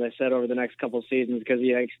 As I said, over the next couple of seasons, because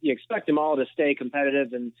you expect them all to stay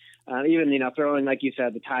competitive, and even throwing, like you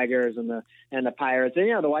said, the Tigers and the Pirates,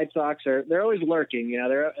 and the White Sox they're always lurking.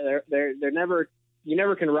 They're never. You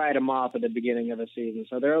never can write them off at the beginning of a season,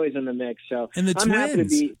 so they're always in the mix. So and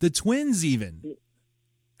the Twins even.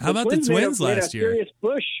 How about the Twins last year? Serious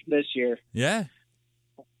push this year. Yeah.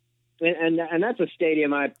 And that's a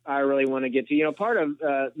stadium I really want to get to. Part of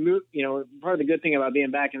part of the good thing about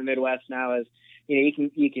being back in the Midwest now is you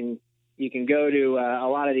can go to a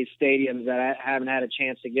lot of these stadiums that I haven't had a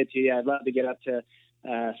chance to get to yet. I'd love to get up to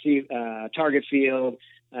see Target Field.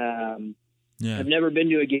 I've never been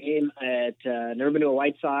to a game never been to a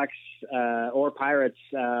White Sox or Pirates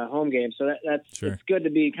home game. So it's good to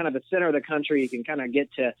be kind of the center of the country. You can kind of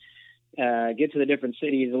get to the different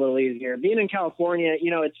cities a little easier. Being in California,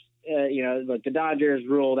 it's like the Dodgers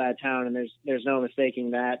rule that town, and there's no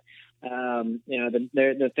mistaking that.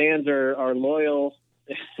 The fans are loyal.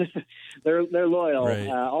 they're loyal, right.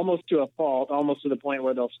 Almost to a fault, almost to the point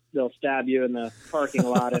where they'll stab you in the parking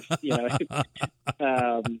lot if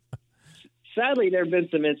sadly, there have been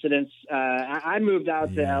some incidents. I moved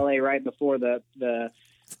out to LA right before the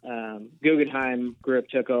Guggenheim Group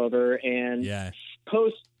took over, and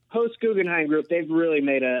post Guggenheim Group, they've really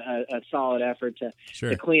made a solid effort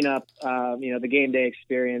to clean up the game day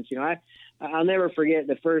experience. I'll never forget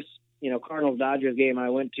the first Cardinals Dodgers game I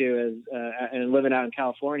went to and living out in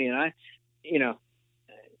California, and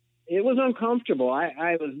it was uncomfortable.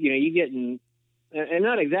 I was you getting. And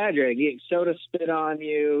not exaggerating, you get soda spit on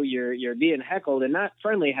you. You're being heckled, and not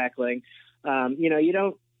friendly heckling. You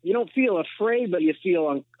don't feel afraid, but you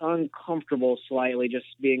feel uncomfortable slightly just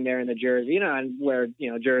being there in the jersey. And wear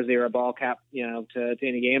jersey or a ball cap to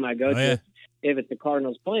any game I go to if it's the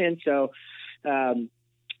Cardinals playing. So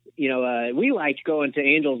we liked going to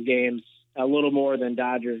Angels games a little more than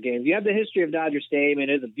Dodgers games. You have the history of Dodger Stadium. It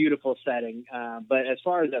is a beautiful setting. But as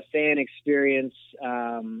far as a fan experience,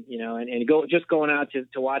 and going out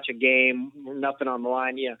to watch a game, nothing on the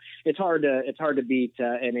line, it's hard to beat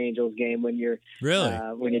an Angels game when you've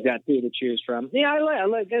got two to choose from. Yeah, I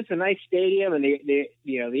like it's a nice stadium, and the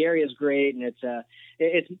area is great, and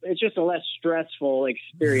it's just a less stressful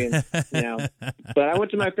experience, But I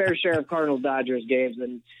went to my fair share of Cardinals Dodgers games,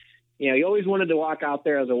 and you always wanted to walk out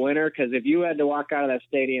there as a winner, because if you had to walk out of that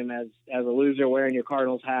stadium as a loser wearing your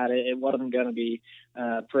Cardinals hat, it wasn't going to be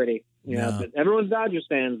pretty. But everyone's Dodgers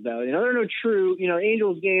fans, though. There are no true.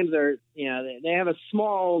 Angels games are. They have a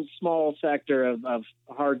small sector of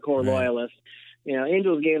hardcore loyalists.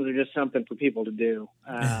 Angels games are just something for people to do.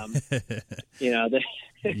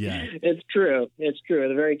 It's true. It's true.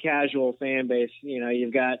 It's a very casual fan base.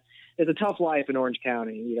 You've got. It's a tough life in Orange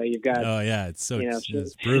County. You've got. Oh yeah, it's so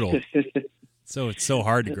it's brutal. So it's so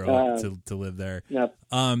hard to grow up to live there.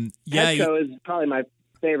 Petco is probably my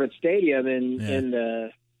favorite stadium in the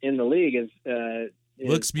league.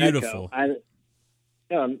 Looks beautiful.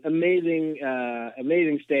 Amazing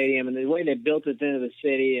stadium, and the way they built it into the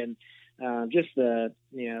city, and just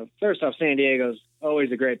first off, San Diego's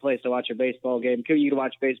always a great place to watch a baseball game. You can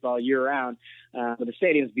watch baseball year round, but the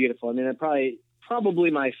stadium's beautiful. I mean,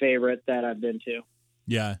 probably my favorite that I've been to.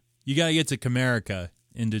 Yeah. You got to get to Comerica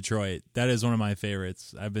in Detroit. That is one of my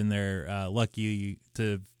favorites. I've been there, lucky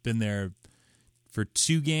to have been there for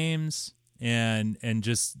 2 games, and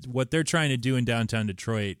just what they're trying to do in downtown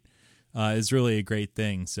Detroit is really a great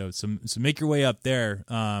thing. So make your way up there.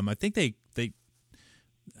 I think they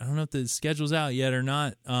I don't know if the schedule's out yet or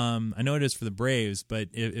not. I know it is for the Braves, but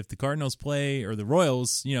if the Cardinals play, or the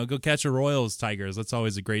Royals, go catch a Royals Tigers. That's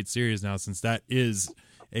always a great series now, since that is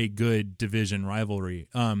a good division rivalry.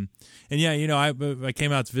 I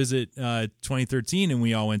came out to visit 2013, and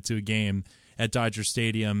we all went to a game at Dodger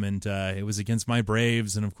Stadium, and it was against my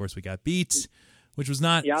Braves, and of course we got beat, which was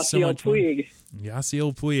not so much fun.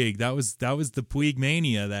 Yasiel Puig. That was the Puig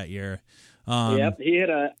mania that year. Yep,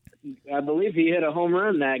 I believe he hit a home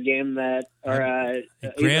run that game. A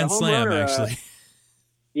grand slam, actually.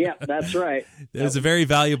 Yeah, that's right. It was a very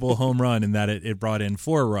valuable home run in that it brought in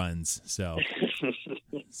 4 runs. So,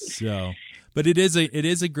 but it is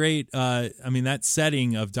a great. That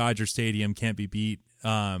setting of Dodger Stadium can't be beat.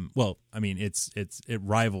 It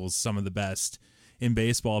rivals some of the best in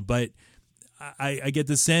baseball. But I get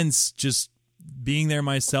the sense, just being there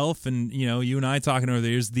myself, and you and I talking over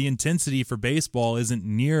there, the intensity for baseball isn't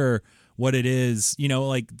near what it is.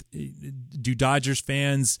 Do Dodgers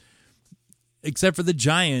fans, except for the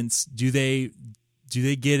Giants, do they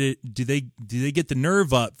get it? Do they get the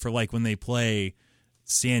nerve up for like when they play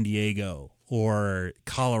San Diego or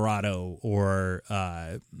Colorado or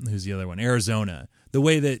who's the other one? Arizona. The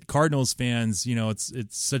way that Cardinals fans,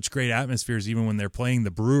 it's such great atmospheres even when they're playing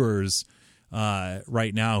the Brewers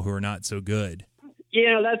right now, who are not so good.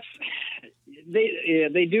 That's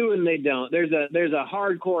they do and they don't. There's a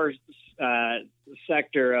hardcore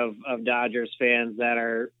sector of Dodgers fans that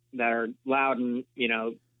are loud and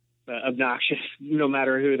obnoxious no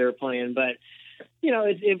matter who they're playing, but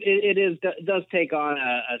it does take on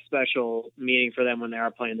a special meaning for them when they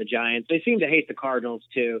are playing the Giants. They seem to hate the Cardinals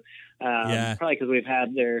too, probably because we've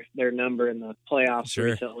had their number in the playoffs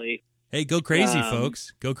recently. Hey, go crazy,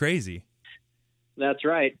 folks! Go crazy. That's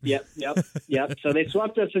right. Yep. So they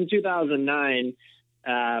swept us in 2009,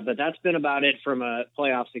 but that's been about it from a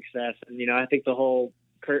playoff success. And I think the whole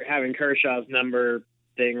having Kershaw's number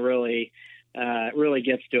thing really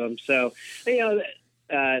gets to them. So they are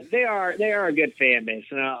a good fan base,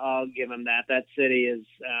 and I'll give them that. That city is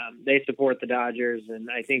they support the Dodgers, and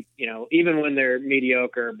I think even when they're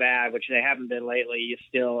mediocre or bad, which they haven't been lately, you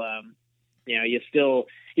still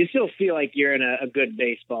feel like you're in a good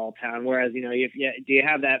baseball town. Whereas do you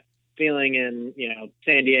have that feeling in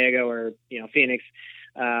San Diego or Phoenix?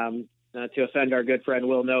 To offend our good friend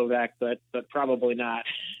Will Novak, but probably not.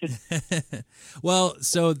 Well,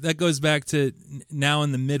 so that goes back to now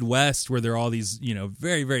in the Midwest, where there are all these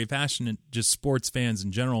very, very passionate just sports fans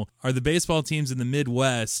in general. Are the baseball teams in the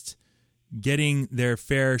Midwest getting their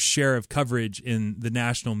fair share of coverage in the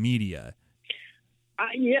national media?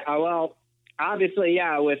 Well, obviously,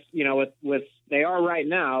 with they are right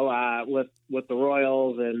now with the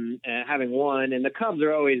Royals and having won, and the Cubs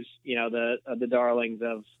are always the darlings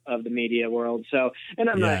of the media world. So, and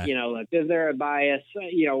I'm not look, is there a bias?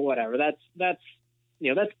 Whatever. That's best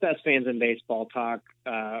fans in baseball talk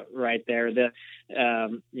right there.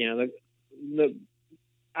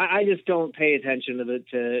 I just don't pay attention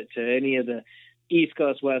to any of the East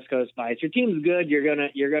Coast West Coast bias. Your team's good, you're gonna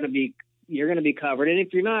be covered, and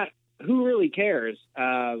if you're not, who really cares?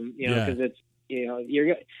 Because it's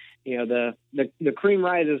the cream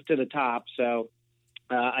rises to the top. So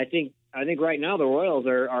I think right now the Royals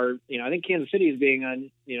are I think Kansas City is being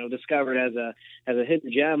discovered as a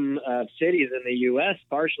hidden gem of cities in the U.S.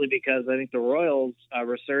 partially because I think the Royals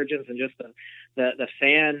resurgence and just the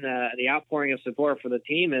fan the outpouring of support for the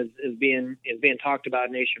team is being talked about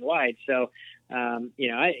nationwide. So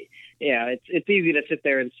it's easy to sit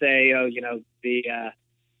there and say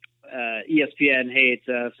ESPN hates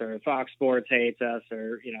us or Fox Sports hates us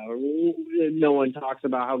or no one talks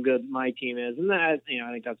about how good my team is, and that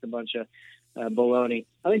I think that's a bunch of baloney.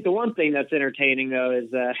 I think the one thing that's entertaining though is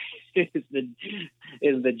the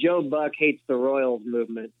Joe Buck hates the Royals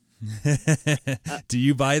movement. Do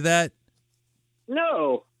you buy that?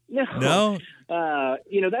 No. That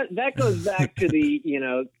goes back to the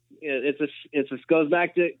it goes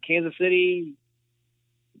back to Kansas City.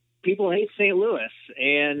 People hate St. Louis,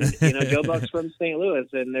 and Joe Buck's from St. Louis,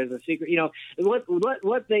 and there's a secret.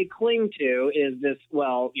 What they cling to is this.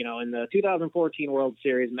 Well, in the 2014 World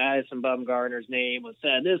Series, Madison Bumgarner's name was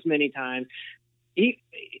said this many times. It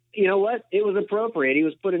was appropriate. He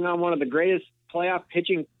was putting on one of the greatest playoff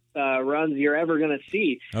pitching runs you're ever going to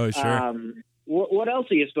see. Oh, sure. What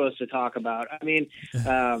else are you supposed to talk about? I mean,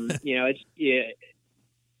 that's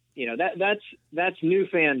new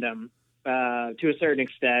fandom. To a certain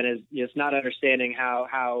extent, is just not understanding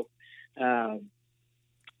how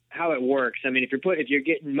it works. I mean, if you're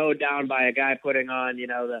getting mowed down by a guy putting on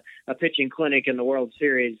a pitching clinic in the World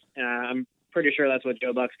Series, I'm pretty sure that's what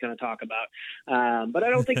Joe Buck's going to talk about. But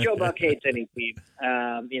I don't think Joe Buck hates any team.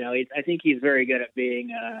 I think he's very good at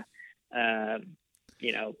being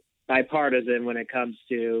bipartisan when it comes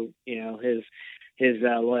to his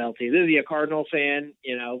loyalties. Is he a Cardinal fan?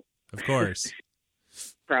 Of course.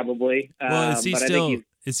 Probably. Well, is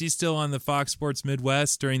he still on the Fox Sports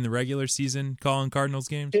Midwest during the regular season calling Cardinals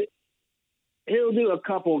games? He'll do a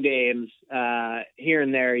couple games here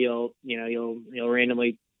and there. You'll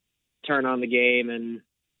randomly turn on the game and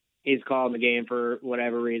he's calling the game for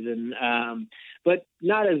whatever reason. But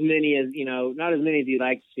not as many as you'd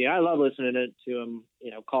like to see. I love listening to him,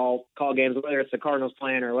 call games, whether it's the Cardinals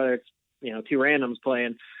playing or whether it's two randoms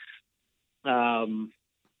playing.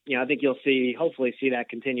 I think you'll hopefully see that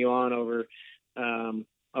continue on over the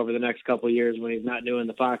next couple of years when he's not doing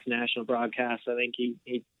the Fox national broadcast. I think he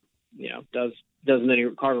does as many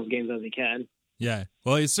Cardinals games as he can. Yeah.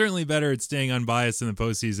 Well, he's certainly better at staying unbiased in the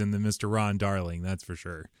postseason than Mr. Ron Darling. That's for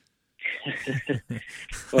sure.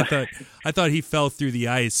 I thought he fell through the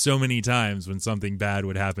ice so many times when something bad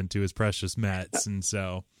would happen to his precious Mets. And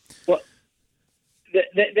so, well,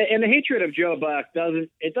 the hatred of Joe Buck doesn't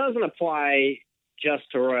apply just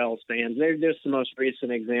to Royals fans. They're just the most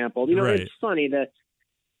recent example. You know, Right. It's funny that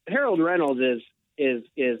Harold Reynolds is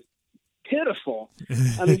pitiful.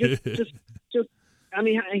 I mean, just I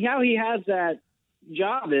mean, how he has that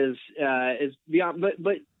job is beyond.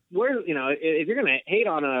 But where, you know, if you're going to hate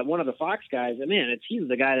on one of the Fox guys, man, he's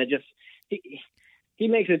the guy that just he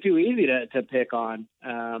makes it too easy to pick on.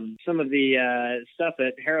 Some of the stuff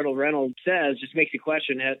that Harold Reynolds says just makes you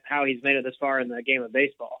question how he's made it this far in the game of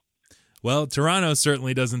baseball. Well, Toronto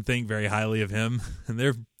certainly doesn't think very highly of him, and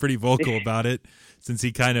they're pretty vocal about it, since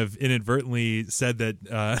he kind of inadvertently said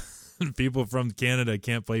that people from Canada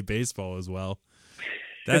can't play baseball as well.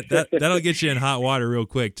 That'll get you in hot water real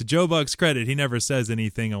quick. To Joe Buck's credit, he never says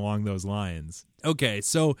anything along those lines. Okay,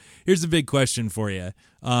 so here's a big question for you,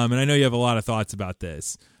 and I know you have a lot of thoughts about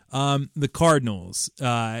this. The Cardinals,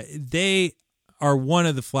 they are one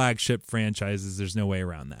of the flagship franchises. There's no way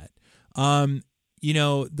around that. You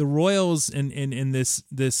know, the Royals in this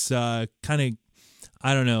kind of,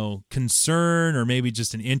 I don't know, concern or maybe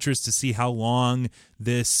just an interest to see how long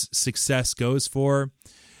this success goes for.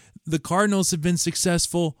 The Cardinals have been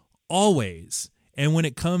successful always. And when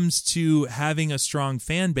it comes to having a strong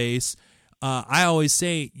fan base, I always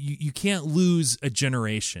say you can't lose a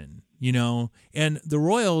generation, you know. And the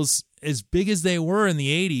Royals, as big as they were in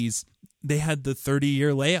the 80s, they had the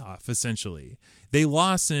 30-year layoff, essentially. They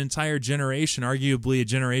lost an entire generation, arguably a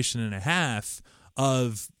generation and a half,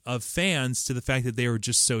 of fans to the fact that they were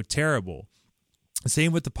just so terrible.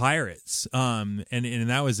 Same with the Pirates, and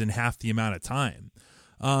that was in half the amount of time.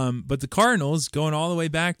 But the Cardinals, going all the way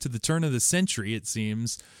back to the turn of the century, it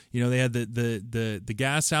seems, you know, they had the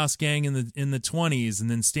Gas House Gang in the 20s,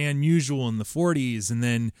 and then Stan Musial in the 40s, and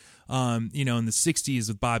then you know, in the 60s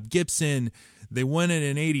with Bob Gibson. They won it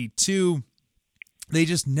in 82. They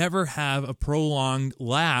just never have a prolonged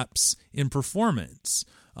lapse in performance.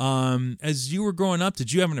 As you were growing up,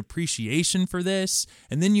 did you have an appreciation for this?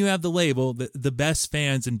 And then you have the label, the best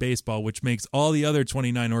fans in baseball, which makes all the other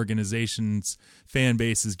 29 organizations' fan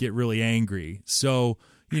bases get really angry. So,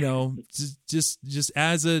 you know, just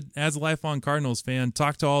as a lifelong Cardinals fan,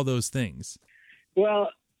 talk to all those things.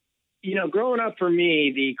 Well, you know, growing up for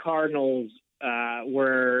me, the Cardinals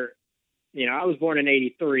were, you know, I was born in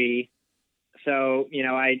 83. So, you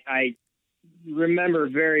know, I remember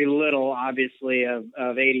very little, obviously, of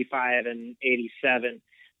 85 and 87.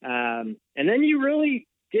 And then you really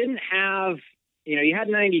didn't have, you know, you had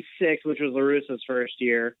 96, which was La Russa's first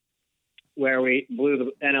year, where we blew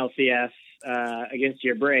the NLCS against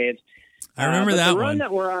your Braves. I remember that the one. run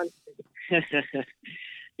that we're on.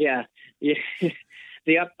 yeah.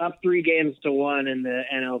 The up 3 games to 1 in the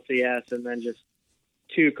NLCS, and then just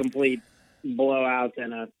 2 complete blowouts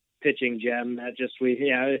and a pitching gem that just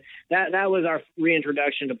that was our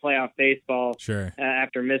reintroduction to playoff baseball. Sure.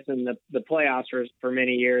 After missing the playoffs for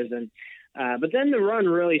many years, and but then the run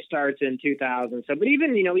really starts in 2000. So, but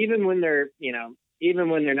even when they're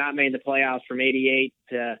not made the playoffs from 88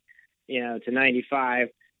 to 95,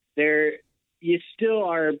 you still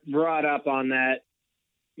are brought up on that.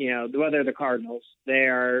 You know, whether the Cardinals, they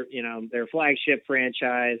are, you know, their flagship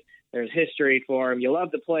franchise. There's history for them. You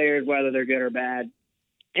love the players, whether they're good or bad.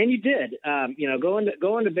 And you did, you know, going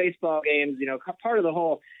to baseball games, you know, part of the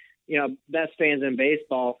whole, you know, best fans in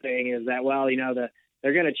baseball thing is that, well, you know,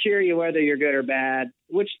 they're going to cheer you whether you're good or bad,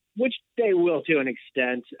 which they will to an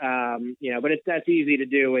extent, you know, but that's easy to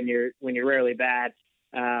do when you're rarely bad.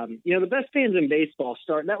 You know, the best fans in baseball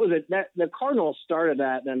the Cardinals started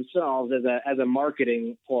that themselves as a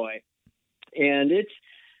marketing ploy. And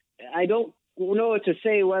I don't know what to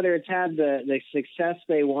say, whether it's had the success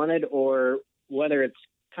they wanted or whether it's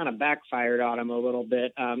kind of backfired on them a little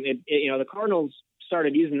bit. You know, the Cardinals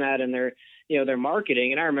started using that in their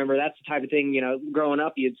marketing. And I remember that's the type of thing, you know, growing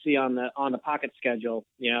up, you'd see on the pocket schedule,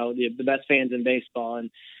 you know, the best fans in baseball. And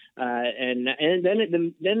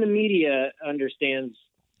then the media understands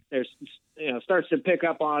there's, you know, starts to pick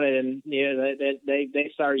up on it. And, you know,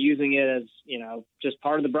 they start using it as, you know, just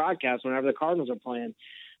part of the broadcast whenever the Cardinals are playing.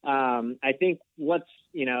 I think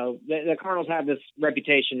the Cardinals have this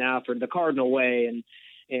reputation now for the Cardinal way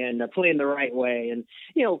and playing the right way. And,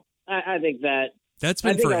 you know, I think that's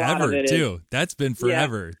been forever too. That's been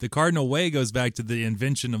forever. Yeah. The Cardinal way goes back to the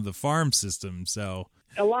invention of the farm system. So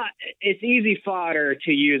it's easy fodder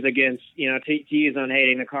to use against, you know, to use on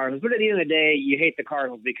hating the Cardinals. But at the end of the day, you hate the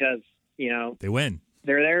Cardinals because, you know, they win.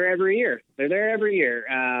 They're there every year.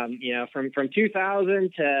 You know, from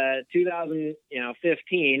 2000 to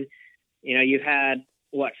 2015, you know, you've had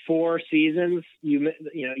 4 seasons. You've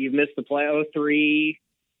missed the play 03,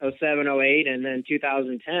 07, 08, and then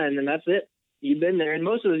 2010, and that's it. you've been there, and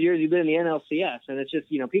most of those years you've been in the NLCS, and it's just,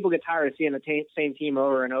 people get tired of seeing the same team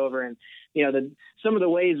over and over, and some of the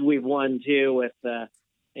ways we've won too with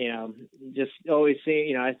just always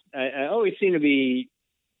see, I always seem to be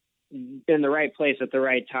in the right place at the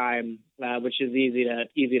right time, which is easy to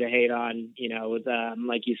hate on. With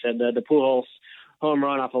like you said, the Pujols home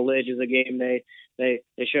run off a Lidge is a game they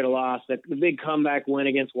should have lost. The big comeback win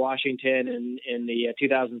against Washington in the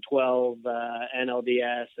 2012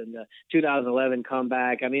 NLDS and the 2011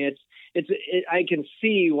 comeback. I mean, I can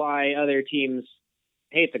see why other teams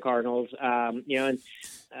hate the Cardinals.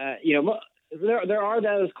 There are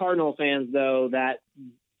those Cardinal fans though that,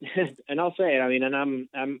 and I'll say it. I mean, and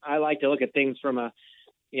I like to look at things from a,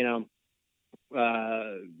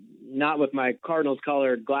 not with my Cardinals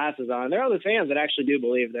colored glasses on. There are other fans that actually do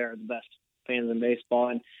believe they're the best fans in baseball.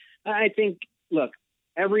 And I think, look,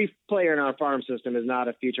 every player in our farm system is not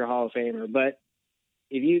a future Hall of Famer, but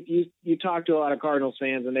if you talk to a lot of Cardinals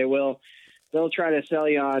fans, and they'll try to sell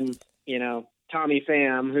you on, Tommy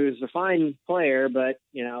Pham, who's a fine player, but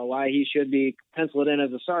why he should be penciled in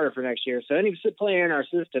as a starter for next year. So any player in our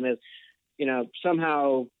system is,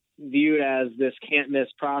 somehow viewed as this can't miss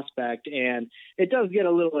prospect. And it does get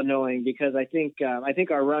a little annoying because I think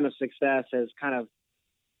our run of success has kind of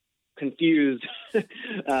confused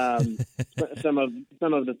some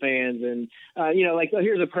of the fans. And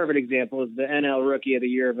here's a perfect example is the NL Rookie of the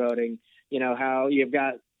Year voting. How you've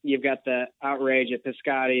got the outrage at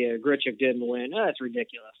Piscotty or Grichuk didn't win. Oh, that's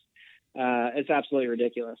ridiculous. It's absolutely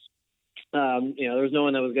ridiculous. There was no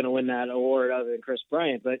one that was going to win that award other than Chris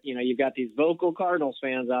Bryant. But, you've got these vocal Cardinals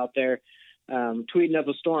fans out there tweeting up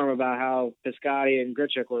a storm about how Piscotty and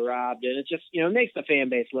Grichuk were robbed. And it just, it makes the fan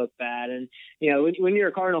base look bad. And, when you're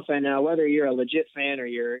a Cardinal fan now, whether you're a legit fan or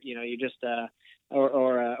you're just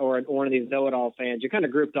or one of these know-it-all fans, you're kind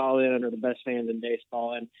of grouped all in under the best fans in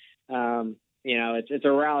baseball. And, it's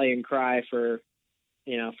a rallying cry for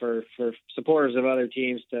supporters of other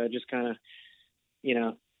teams to just kind of,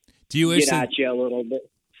 do you get at you a little bit.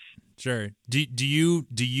 Sure. Do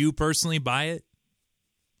you personally buy it?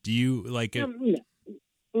 Do you like it?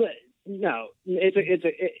 No. Is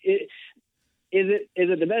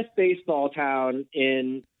it the best baseball town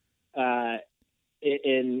in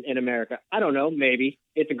America? I don't know. Maybe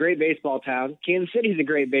it's a great baseball town. Kansas City's a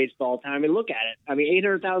great baseball town. I mean, look at it. I mean,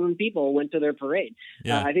 800,000 people went to their parade.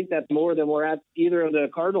 Yeah. I think that's more than were at either of the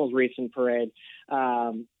Cardinals' recent parade.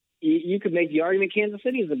 You could make the argument Kansas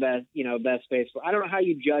City is the best baseball. I don't know how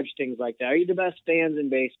you judge things like that. Are you the best fans in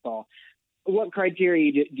baseball? What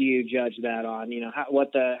criteria do you judge that on?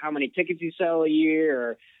 How many tickets you sell a year,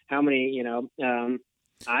 or how many,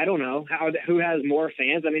 I don't know who has more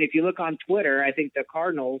fans. I mean, if you look on Twitter, I think the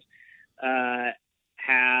Cardinals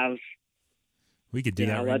have. We could do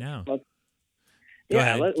that right now.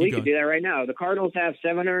 We could do that right now. The Cardinals have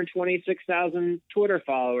 726,000 Twitter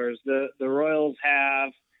followers. The Royals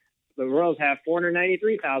have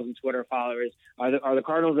 493,000 Twitter followers. Are the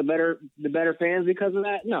Cardinals the better fans because of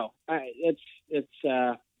that? No, it's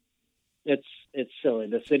silly.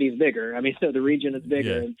 The city's bigger. I mean, so the region is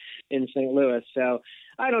bigger in St. Louis. So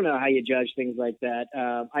I don't know how you judge things like that.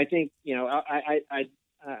 I think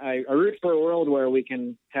I root for a world where we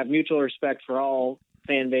can have mutual respect for all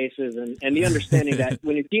fan bases and the understanding that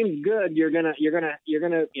when your team's good, you're gonna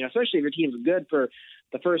especially if your team's good for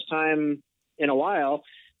the first time in a while.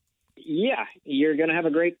 Yeah, you're going to have a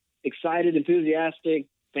great, excited, enthusiastic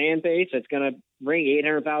fan base that's going to bring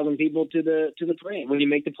 800,000 people to the parade. When you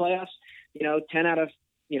make the playoffs, 10 out of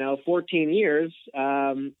 14 years,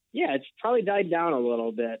 it's probably died down a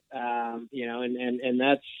little bit. And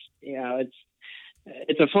that's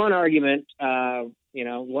it's a fun argument.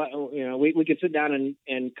 We could sit down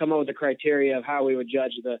and come up with a criteria of how we would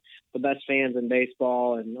judge the best fans in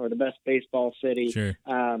baseball or the best baseball city. Sure.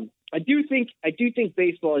 I do think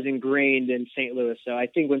baseball is ingrained in St. Louis. So I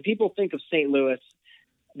think when people think of St. Louis,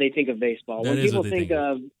 they think of baseball. When people think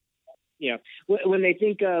of, when they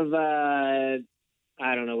think of,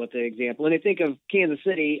 I don't know what the example. When they think of Kansas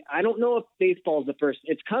City, I don't know if baseball is the first.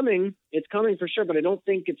 It's coming for sure, but I don't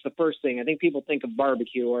think it's the first thing. I think people think of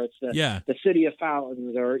barbecue, or it's the city of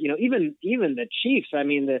fountains, or even the Chiefs. I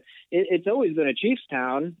mean, it's always been a Chiefs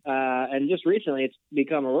town, and just recently it's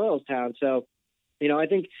become a Royals town. So, I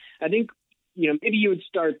think maybe you would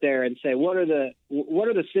start there and say, what are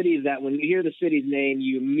the cities that when you hear the city's name,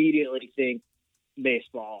 you immediately think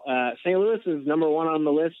baseball? St. Louis is number one on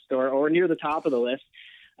the list, or near the top of the list.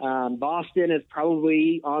 Boston is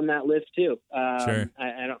probably on that list too. Sure.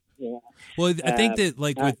 I don't. Well, I think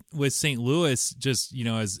that with St. Louis, just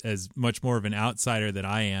as much more of an outsider that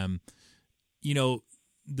I am,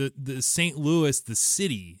 the St. Louis, the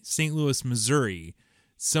city, St. Louis, Missouri,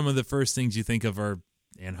 some of the first things you think of are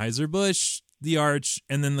Anheuser-Busch, the Arch,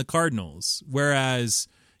 and then the Cardinals. Whereas,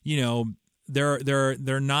 there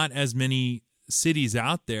are not as many cities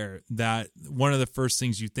out there that one of the first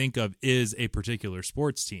things you think of is a particular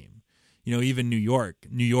sports team. Even New York.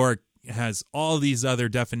 New York has all these other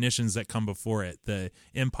definitions that come before it. The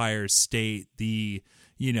Empire State, the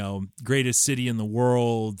greatest city in the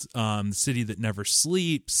world, the city that never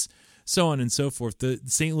sleeps, so on and so forth. The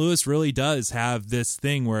St. Louis really does have this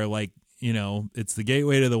thing where, it's the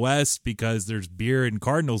gateway to the West because there's beer and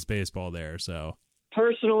Cardinals baseball there. So,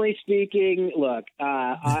 personally speaking, look,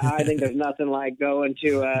 I think there's nothing like going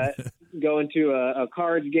to a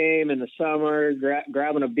Cards game in the summer,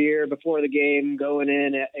 grabbing a beer before the game, going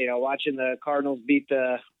in, watching the Cardinals beat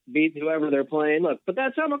whoever they're playing. Look, but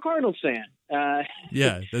I'm a Cardinals fan.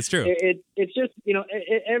 Yeah, that's true. It's just,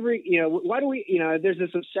 why do we, there's this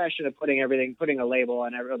obsession of putting a label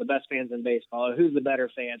on the best fans in baseball. Who's the better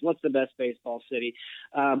fans? What's the best baseball city?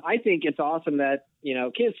 I think it's awesome that,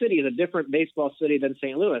 Kansas City is a different baseball city than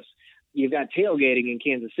St. Louis. You've got tailgating in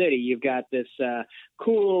Kansas City. You've got this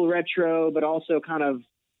cool retro, but also kind of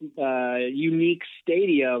unique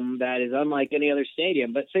stadium that is unlike any other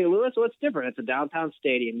stadium. But St. Louis, what's different? It's a downtown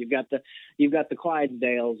stadium. You've got the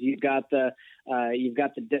Clydesdales. You've got the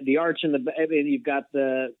Arch and you've got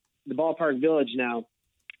the Ballpark Village now.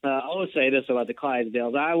 I'll say this about the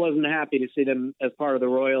Clydesdales. I wasn't happy to see them as part of the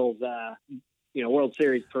Royals World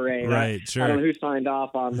Series parade. Right, sure. I don't know who signed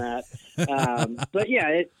off on that. But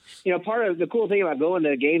yeah, part of the cool thing about going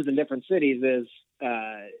to games in different cities is,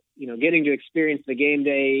 getting to experience the game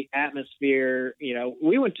day atmosphere.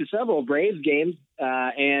 We went to several Braves games,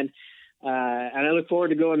 and I look forward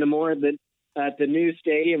to going to more at the new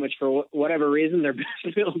stadium, which for whatever reason they're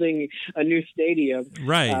building a new stadium.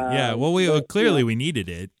 Right. Yeah. Well, we needed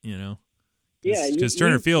it. Yeah, because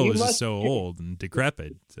Turner Field was just so old and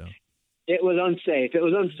decrepit. So it was unsafe. It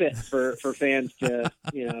was unfit for fans to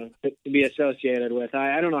to be associated with.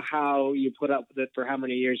 I don't know how you put up with it for how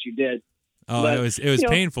many years you did. Oh, but, it was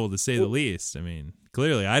painful to say the least. I mean,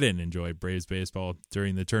 clearly I didn't enjoy Braves baseball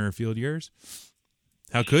during the Turner Field years.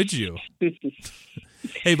 How could you?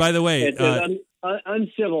 Hey, by the way,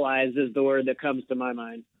 uncivilized is the word that comes to my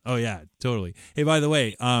mind. Oh yeah, totally. Hey, by the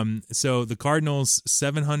way, so the Cardinals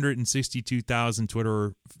 762,000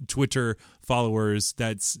 Twitter followers.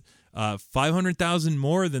 That's 500,000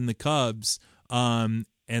 more than the Cubs.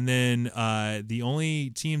 And then the only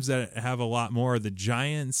teams that have a lot more are the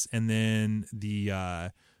Giants, and then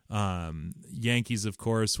the Yankees, of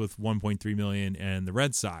course, with 1.3 million, and the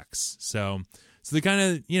Red Sox. So they kind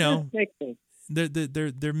of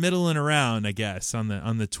they're middling around, I guess, on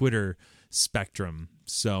the Twitter spectrum.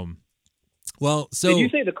 So did you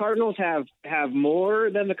say the Cardinals have more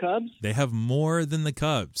than the Cubs? They have more than the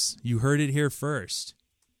Cubs. You heard it here first.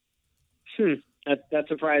 That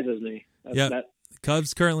surprises me. Yeah.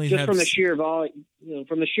 Cubs currently just have from the sheer volume,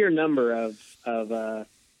 from the sheer number of.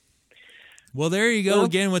 Well, there you go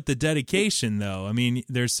again with the dedication, though. I mean,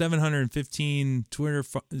 there's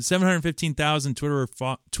 715,000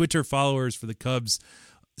 Twitter followers for the Cubs,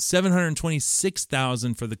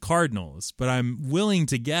 726,000 for the Cardinals. But I'm willing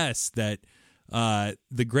to guess that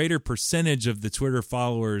the greater percentage of the Twitter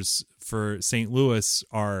followers for St. Louis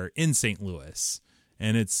are in St. Louis.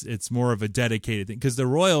 And it's more of a dedicated thing because the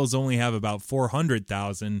Royals only have about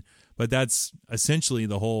 400,000, but that's essentially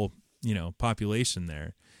the whole population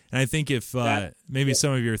there. And I think if maybe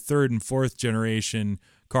some of your third and fourth generation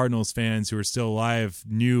Cardinals fans who are still alive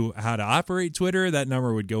knew how to operate Twitter, that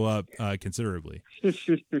number would go up considerably.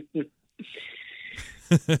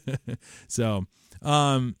 So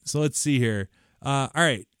let's see here. All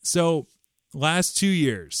right, so last 2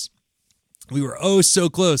 years. We were so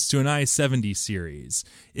close to an I-70 series.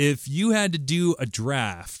 If you had to do a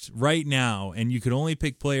draft right now and you could only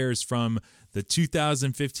pick players from the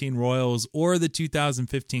 2015 Royals or the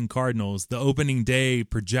 2015 Cardinals, the opening day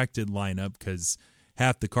projected lineup, because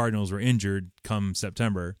half the Cardinals were injured come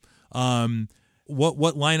September, what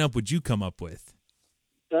lineup would you come up with?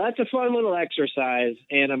 That's a fun little exercise,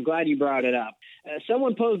 and I'm glad you brought it up.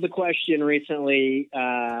 Someone posed the question recently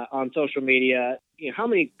on social media, how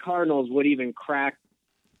many Cardinals would even crack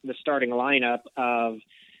the starting lineup of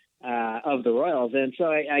the Royals? And so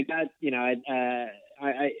I got,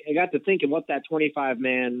 I got to thinking what that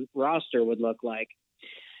 25-man roster would look like.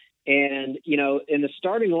 And, in the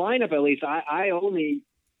starting lineup, at least, I only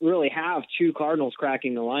really have two Cardinals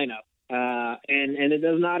cracking the lineup. And it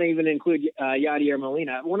does not even include Yadier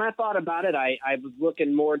Molina. When I thought about it, I was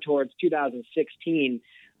looking more towards 2016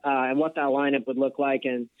 and what that lineup would look like.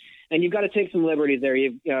 And and you've got to take some liberties there.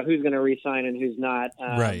 Who's going to re-sign and who's not.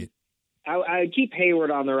 Right. I keep Hayward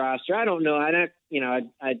on the roster. I don't know. I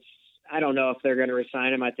don't know if they're going to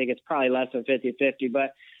re-sign him. I think it's probably less than 50-50,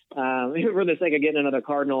 but for the sake of getting another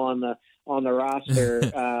Cardinal on the roster,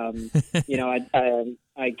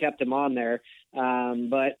 I kept him on there.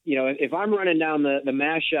 But if I'm running down the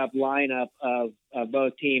mashup lineup of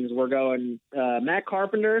both teams, we're going Matt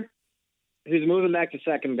Carpenter, who's moving back to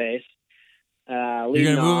second base.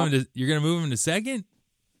 You're gonna move him to second?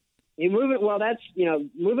 You move it. Well, that's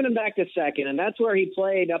moving him back to second, and that's where he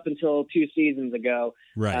played up until 2 seasons ago.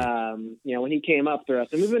 Right. When he came up through us,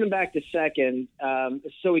 and moving him back to second,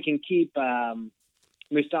 so we can keep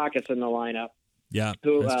Moustakas in the lineup. Yeah.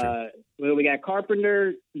 Who we got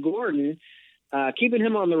Carpenter, Gordon, keeping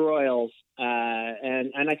him on the Royals,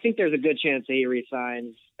 and I think there's a good chance that he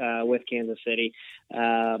resigns with Kansas City.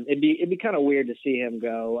 It'd be kind of weird to see him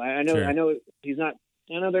go. I know he's not.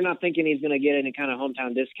 I know they're not thinking he's going to get any kind of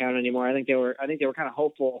hometown discount anymore. I think they were kind of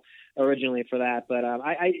hopeful originally for that, but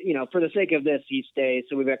for the sake of this, he stays.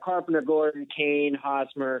 So we've got Carpenter, Gordon, Kane,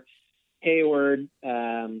 Hosmer, Hayward.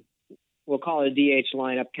 We'll call it a DH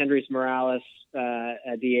lineup. Kendrys Morales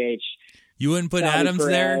at DH. You wouldn't put Salvi Adams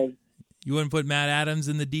Perez. there? You wouldn't put Matt Adams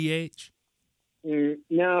in the DH?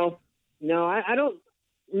 No, I don't.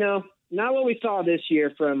 No, not what we saw this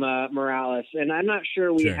year from Morales, and I'm not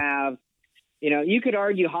sure we have. You could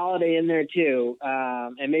argue Holiday in there too,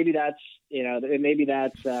 and maybe that's you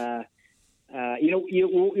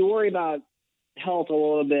worry about health a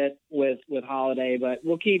little bit with Holiday, but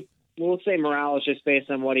we'll say Morales just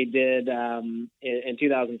based on what he did in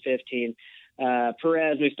 2015.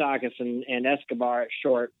 Perez, Moustakas, and Escobar at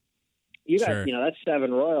short. You got that's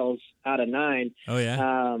 7 Royals out of 9. Oh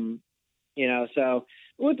yeah. So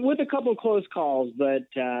with a couple of close calls, but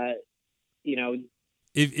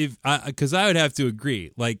because I would have to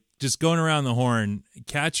agree, like just going around the horn, the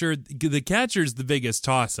catcher's the biggest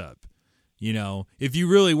toss up. If you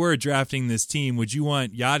really were drafting this team, would you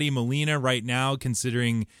want Yadi Molina right now,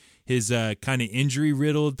 considering his kind of injury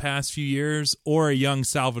riddled past few years, or a young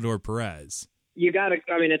Salvador Perez? You got to.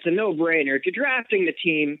 I mean, it's a no brainer. If you're drafting the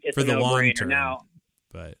team, it's for a the no long brainer. term. Now,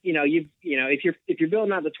 but if you're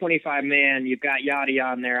building out the 25 man, you've got Yadi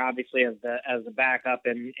on there obviously as the backup,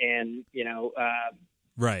 and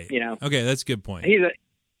right. Okay, that's a good point. He's a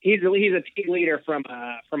team leader from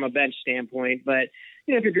a bench standpoint, but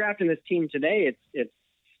if you're drafting this team today, it's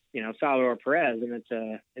Salvador Perez, and it's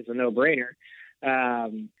a no brainer.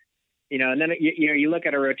 And then you look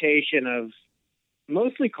at a rotation of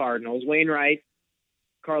mostly Cardinals: Wainwright,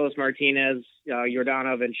 Carlos Martinez,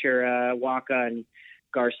 Yordano Ventura, Waka, and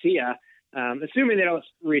Garcia. Assuming they don't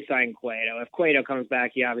re-sign Cueto. If Cueto comes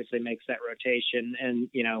back, he obviously makes that rotation. And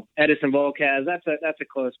Edison Volquez, that's a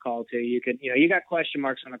close call too. You got question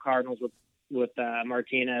marks on the Cardinals with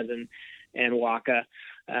Martinez and Waka.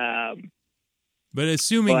 But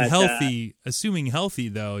assuming healthy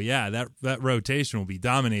though, yeah, that rotation will be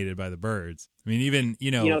dominated by the Birds. I mean, even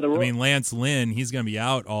Lance Lynn, he's going to be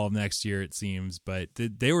out all of next year, it seems. But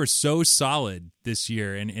they were so solid this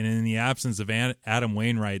year, and in the absence of Adam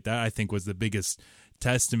Wainwright, that I think was the biggest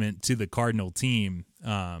testament to the Cardinal team.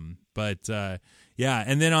 Yeah,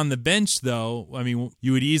 and then on the bench, though, I mean,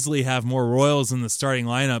 you would easily have more Royals in the starting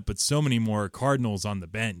lineup, but so many more Cardinals on the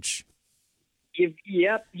bench. You've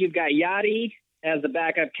got Yadi as the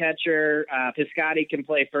backup catcher. Piscotty can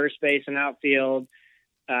play first base and outfield.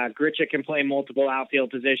 Grichuk can play multiple outfield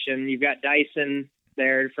positions. You've got Dyson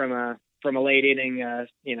there from a late inning,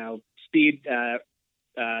 speed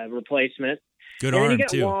replacement. Good and arm then you got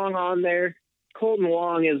too. Wong on there. Colton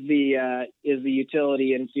Wong is the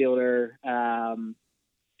utility infielder.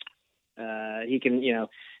 He can,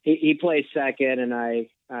 he plays second, and and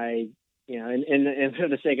for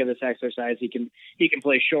the sake of this exercise, he can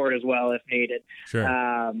play short as well if needed.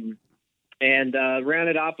 Sure. And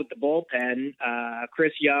rounded off with the bullpen,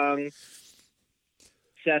 Chris Young,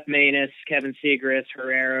 Seth Maness, Kevin Segras,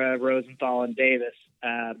 Herrera, Rosenthal, and Davis.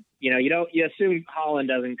 You assume Holland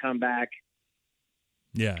doesn't come back.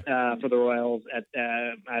 Yeah. For the Royals,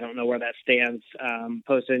 I don't know where that stands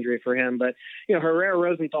post injury for him, but Herrera,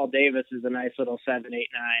 Rosenthal, Davis is a nice little 7, 8,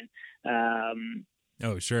 9.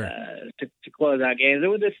 Oh, sure. To close out games.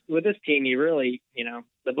 And with this team, you really,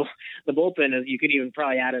 the bullpen is, you could even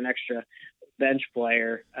probably add an extra bench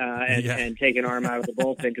player and take an arm out of the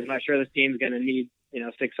bullpen, because I'm not sure this team's going to need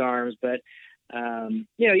 6 arms. But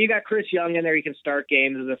you got Chris Young in there. You can start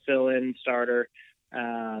games as a fill-in starter.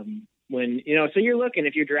 So you're looking,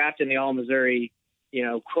 if you're drafting the All Missouri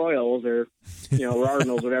Croyles or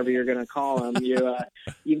Cardinals, whatever you're going to call them,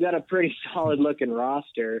 you've got a pretty solid looking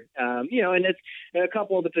roster. And it's a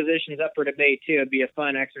couple of the positions up for debate too. It'd be a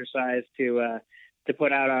fun exercise to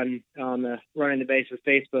put out on the Running the Bases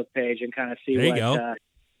Facebook page and kind of see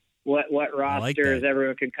what rosters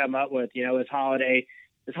everyone can come up with. Is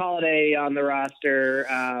Holiday on the roster?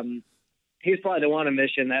 He's probably the one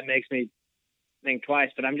omission that makes me think twice,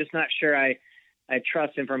 but I'm just not sure I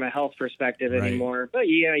trust him from a health perspective anymore. But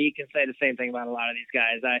you can say the same thing about a lot of these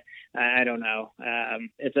guys. I don't know.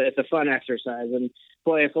 It's a fun exercise, and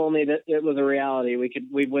boy, if only that it was a reality,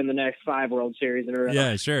 we'd win the next 5 World Series in a row.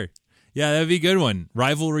 Yeah, sure. Yeah, that'd be a good one.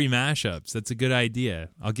 Rivalry mashups. That's a good idea.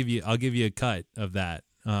 I'll give you a cut of that.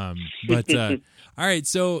 But all right,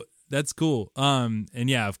 so that's cool. And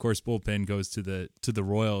yeah, of course, bullpen goes to the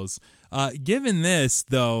Royals. Given this,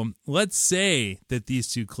 though, let's say that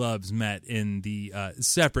these two clubs met in the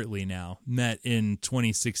separately now met in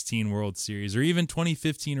 2016 World Series or even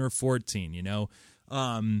 2015 or 14.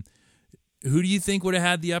 Who do you think would have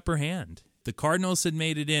had the upper hand? The Cardinals had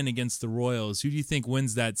made it in against the Royals. Who do you think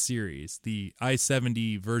wins that series? The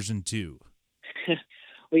I-70 version 2.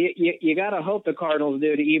 Well, you got to hope the Cardinals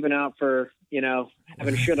do to even out for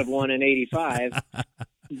having should have won in '85.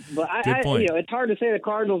 But it's hard to say the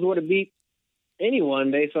Cardinals would have beat anyone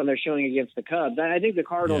based on their showing against the Cubs. I think the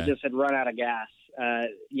Cardinals just had run out of gas.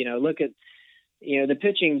 Look at the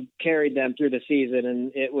pitching carried them through the season,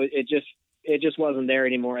 and it just wasn't there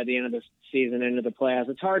anymore at the end of the season, into the playoffs.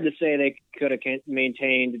 It's hard to say they could have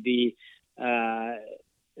maintained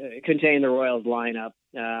contain the Royals lineup.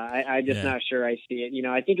 I'm just not sure I see it.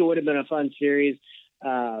 I think it would have been a fun series.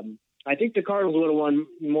 I think the Cardinals would have won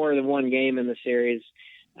more than one game in the series.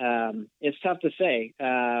 It's tough to say.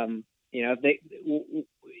 If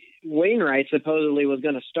Wainwright supposedly was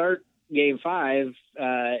going to start Game 5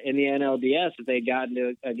 in the NLDS, if they'd gotten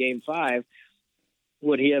to a Game 5,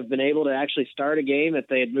 would he have been able to actually start a game if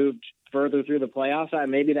they had moved further through the playoffs?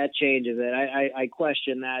 Maybe that changes it. I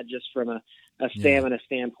question that just from a stamina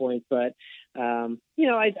standpoint. But, I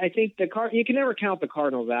think you can never count the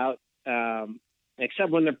Cardinals out, except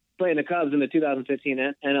when they're playing the Cubs in the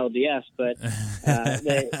 2015 NLDS. But I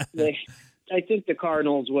think the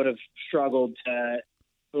Cardinals would have struggled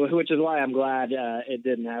which is why I'm glad it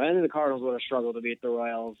didn't happen. I think the Cardinals would have struggled to beat the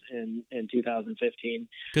Royals in 2015.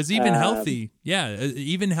 Because even healthy,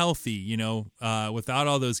 without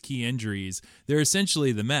all those key injuries, they're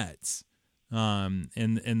essentially the Mets. And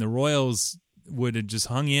the Royals would have just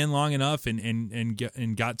hung in long enough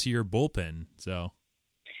and got to your bullpen. So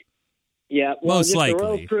yeah, well, most likely the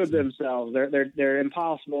Royals proved themselves. They're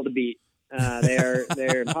impossible to beat.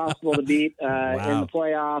 They're impossible to beat in the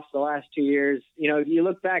playoffs the last 2 years. You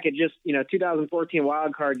look back at just 2014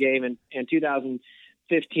 wild card game and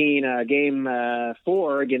 2015 game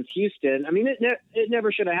 4 against Houston. I mean, it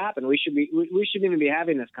never should have happened. We shouldn't even be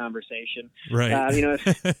having this conversation. Right.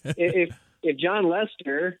 If John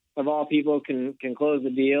Lester of all people can close the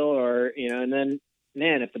deal, or and then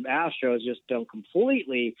man, if the Astros just don't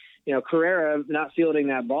completely, Carrera not fielding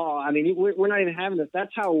that ball. I mean, we're not even having this.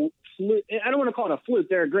 That's how. I don't want to call it a fluke.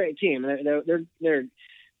 They're a great team.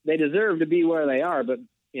 They deserve to be where they are. But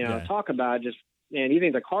talk about just man. You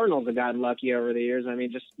think the Cardinals have gotten lucky over the years? I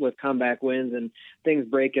mean, just with comeback wins and things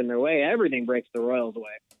breaking their way, everything breaks the Royals' way.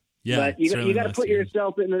 Yeah, but you got to put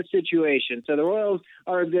yourself in this situation. So the Royals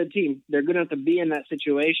are a good team. They're good enough to be in that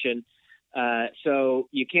situation. So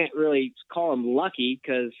you can't really call them lucky,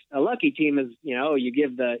 because a lucky team is, you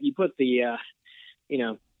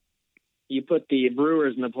put the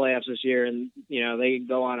Brewers in the playoffs this year, and they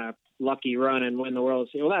go on a lucky run and win the World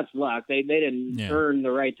Series. Well, that's luck. They didn't earn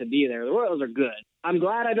the right to be there. The Royals are good. I'm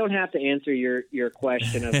glad I don't have to answer your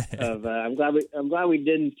question of I'm glad we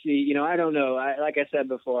didn't see. I don't know. Like I said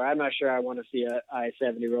before, I'm not sure I want to see a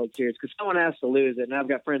I-70 World Series, because someone has to lose it, and I've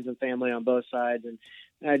got friends and family on both sides, and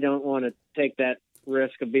I don't want to take that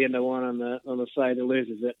risk of being the one on the side that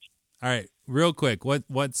loses it. All right, real quick, what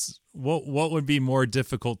would be more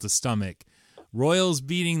difficult to stomach? Royals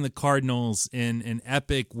beating the Cardinals in an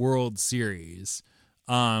epic World Series,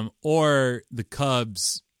 or the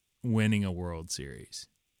Cubs winning a World Series?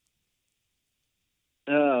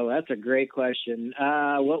 Oh, that's a great question.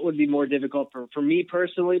 What would be more difficult for me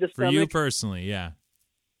personally to stomach? For you personally, yeah.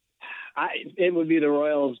 It would be the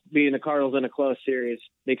Royals beating the Cardinals in a close series,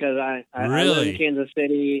 because I live in Kansas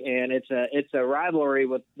City, and it's a rivalry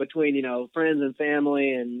between friends and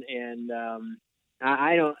family, and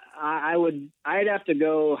I'd have to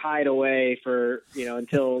go hide away for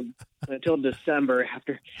until December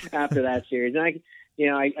after that series. And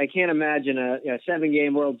I can't imagine a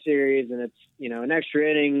 7-game World Series and it's, an extra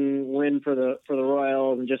inning win for the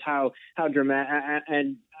Royals, and just how dramatic.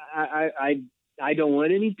 And I don't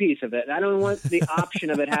want any piece of it. I don't want the option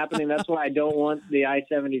of it happening. That's why I don't want the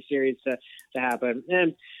I-70 series to happen.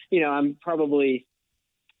 And,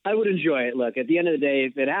 I would enjoy it. Look, at the end of the day,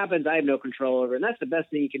 if it happens, I have no control over it. And that's the best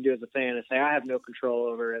thing you can do as a fan, is say, I have no control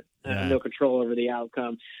over it. I have no control over the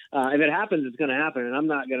outcome. If it happens, it's going to happen, and I'm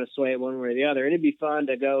not going to sway it one way or the other. And it'd be fun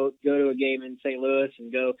to go to a game in St. Louis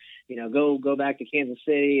and go back to Kansas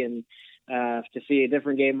City and to see a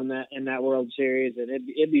different game in that World Series. And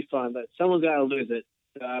it'd be fun, but someone's got to lose it.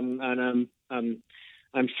 And I'm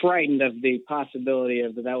frightened of the possibility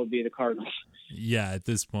of that would be the Cardinals. Yeah, at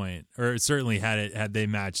this point, or certainly had they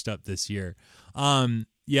matched up this year.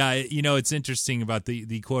 It's interesting about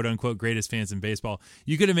the quote unquote greatest fans in baseball.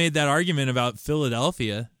 You could have made that argument about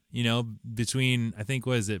Philadelphia, between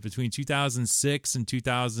 2006 and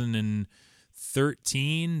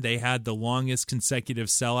 2013, they had the longest consecutive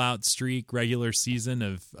sellout streak regular season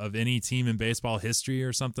of any team in baseball history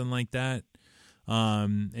or something like that. Now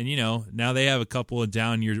they have a couple of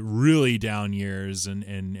down years, really down years,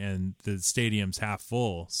 and the stadium's half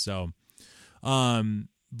full. So,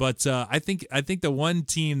 but I think the one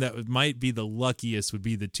team that might be the luckiest would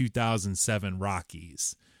be the 2007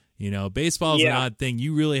 Rockies. Baseball is an odd thing.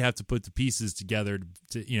 You really have to put the pieces together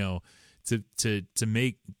to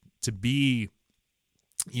be,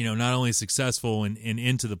 not only successful and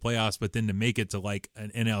into the playoffs, but then to make it to like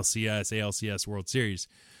an NLCS, ALCS World Series.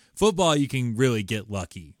 Football, you can really get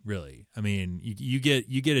lucky. Really, I mean, you get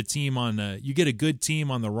a team you get a good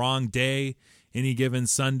team on the wrong day, any given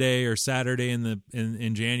Sunday or Saturday in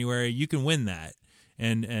January, you can win that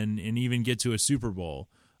and even get to a Super Bowl.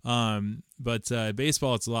 But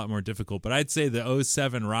baseball, it's a lot more difficult. But I'd say the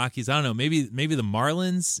 2007 Rockies, I don't know, maybe the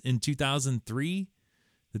Marlins in 2003.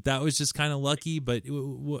 That was just kind of lucky, but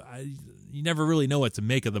you never really know what to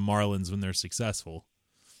make of the Marlins when they're successful.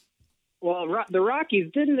 Well, the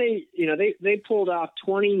Rockies, didn't they? They pulled off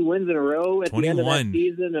 20 wins in a row at 21. The end of that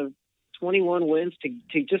season of 21 wins to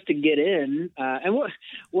get in. And what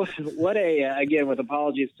a again, with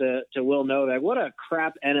apologies to Will Novak, what a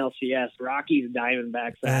crap NLCS Rockies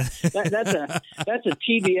Diamondbacks. That's a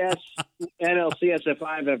TBS NLCS if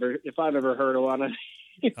I've ever heard of one.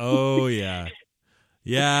 Oh yeah.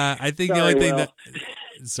 Yeah, I think the only thing that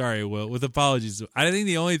sorry, Will, with apologies, I think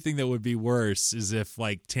the only thing that would be worse is if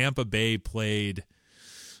like Tampa Bay played,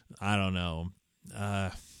 I don't know,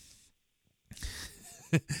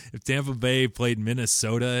 if Tampa Bay played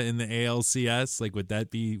Minnesota in the ALCS, like would that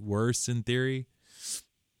be worse in theory?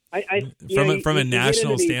 From a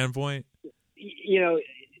national standpoint?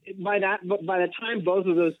 By the time both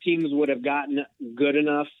of those teams would have gotten good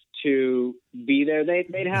enough to be there,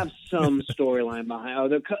 they'd have some storyline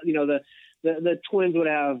behind. The Twins would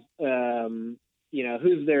have,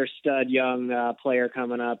 who's their stud young player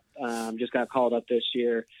coming up? Just got called up this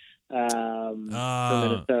year from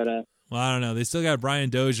Minnesota. Well, I don't know. They still got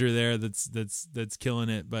Brian Dozier there. That's killing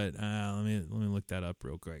it. But let me look that up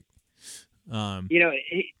real quick.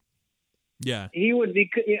 He would be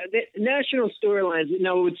the national storylines.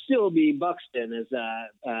 No, it would still be Buxton as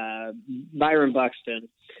Byron Buxton.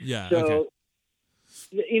 Yeah. So. Okay.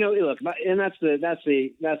 Look, and that's the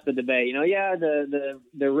debate.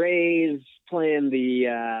 The Rays playing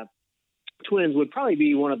the Twins would probably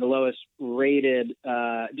be one of the lowest rated,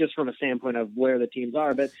 just from a standpoint of where the teams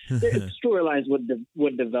are. But the storylines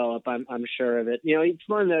would develop. I'm sure of it. It's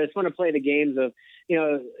fun to play the games of,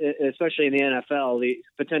 especially in the NFL, the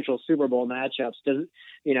potential Super Bowl matchups. Does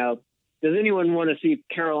anyone want to see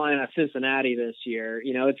Carolina Cincinnati this year?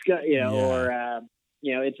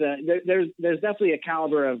 There's definitely a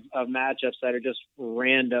caliber of matchups that are just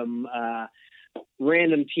random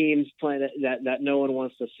teams playing that no one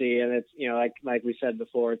wants to see, and it's like we said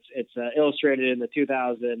before, it's illustrated in the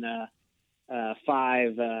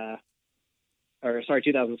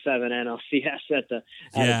 2007 NLCS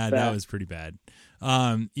that was pretty bad.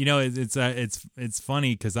 It's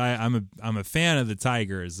funny because I'm a fan of the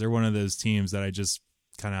Tigers. They're one of those teams that I just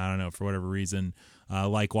kind of, I don't know, for whatever reason,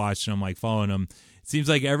 like watching them, like following them. It seems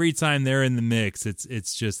like every time they're in the mix,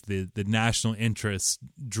 it's just the national interest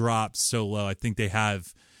drops so low. I think they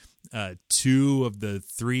have 2 of the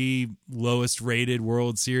 3 lowest rated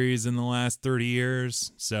World Series in the last 30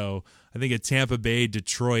 years. So I think a Tampa Bay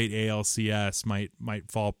Detroit ALCS might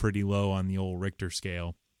fall pretty low on the old Richter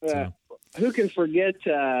scale. So. Who can forget?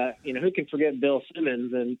 Who can forget Bill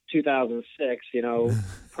Simmons in 2006?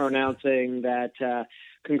 Pronouncing that.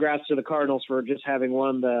 Congrats to the Cardinals for just having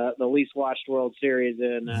won the least watched World Series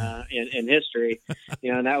in history.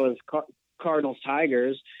 And that was Cardinals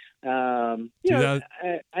Tigers. I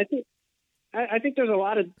think there's a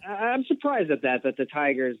lot of. I'm surprised at that the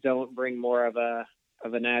Tigers don't bring more of a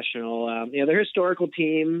national. They're a historical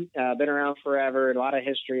team, been around forever, a lot of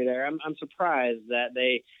history there. I'm surprised that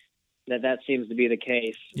that seems to be the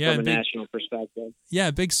case from a national perspective.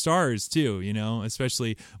 Yeah, big stars too.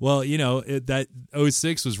 Especially that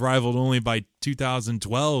 06 was rivaled only by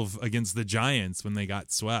 2012 against the Giants when they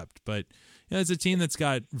got swept. But it's a team that's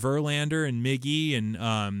got Verlander and Miggy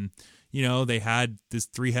and. They had this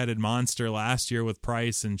three-headed monster last year with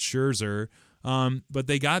Price and Scherzer, but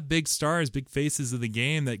they got big stars, big faces of the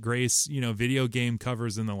game that grace, video game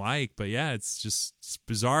covers and the like. But yeah, it's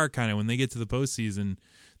bizarre kind of when they get to the postseason,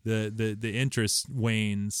 the interest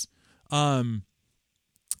wanes. So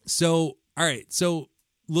all right, so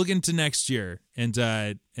look into next year, and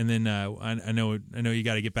then I know you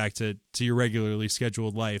got to get back to your regularly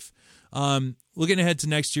scheduled life. Looking ahead to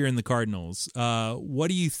next year in the Cardinals, what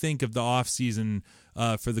do you think of the offseason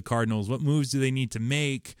for the Cardinals? What moves do they need to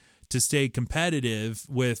make to stay competitive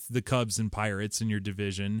with the Cubs and Pirates in your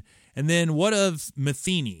division? And then what of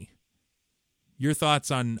Matheny? Your thoughts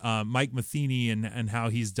on Mike Matheny and how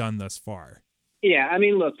he's done thus far? Yeah, I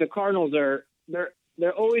mean, look, the Cardinals they're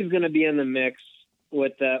always going to be in the mix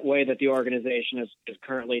with the way that the organization is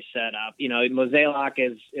currently set up. Mozeliak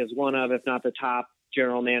is one of, if not the top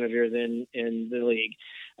general managers in the league.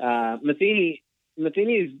 Matheny's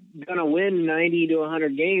going to win 90 to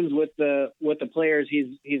 100 games with the players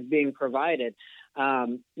he's being provided.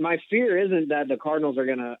 My fear isn't that the Cardinals are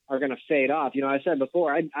gonna fade off. I said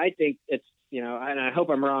before, I think it's, and I hope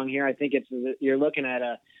I'm wrong here. I think you're looking at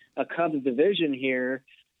a Cubs division here.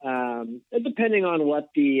 Depending on what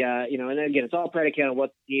the, and again, it's all predicated on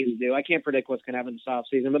what the teams do. I can't predict what's going to happen this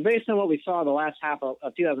offseason, but based on what we saw the last half of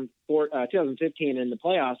 2015 in the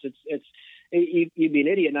playoffs, you'd be an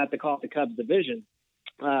idiot not to call it the Cubs division.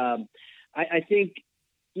 I think,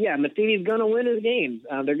 Matheny's going to win his games.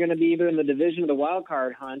 They're going to be either in the division or the wild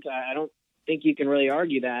card hunt. I don't think you can really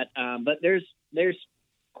argue that. But there's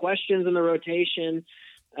questions in the rotation.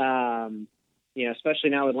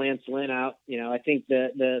 Especially now with Lance Lynn out, I think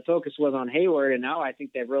the focus was on Hayward, and now I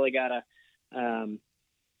think they've really got to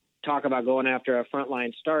talk about going after a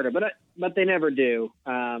frontline starter, but they never do.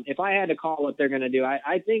 If I had to call what they're going to do,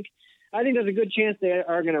 I think there's a good chance they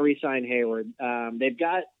are going to re-sign Hayward. They've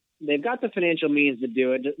got the financial means to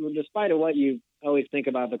do it, despite of what you always think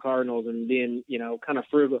about the Cardinals and being, kind of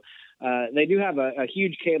frugal. They do have a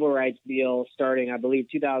huge cable rights deal starting, I believe,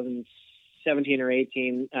 2017 or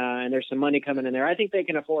 18, and there's some money coming in there. I think they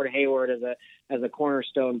can afford Hayward as a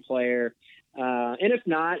cornerstone player. And if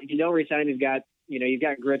not, if you don't resign, you've got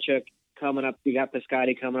Grichuk coming up, you got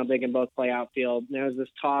Piscotty coming up. They can both play outfield. There's this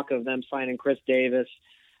talk of them signing Chris Davis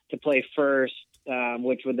to play first,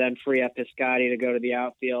 which would then free up Piscotty to go to the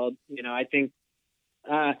outfield. I think,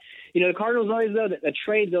 the Cardinals always, though, the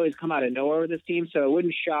trades always come out of nowhere with this team, so it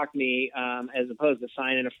wouldn't shock me, as opposed to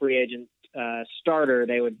signing a free agent starter,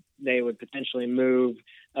 they would potentially move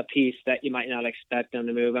a piece that you might not expect them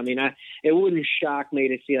to move. I mean, it wouldn't shock me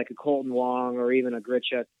to see like a Colton Wong or even a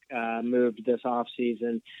Grichuk moved this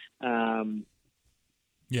offseason. They'll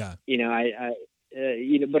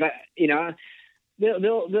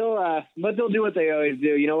do what they always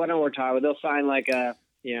do. I know we're talking. They'll sign like a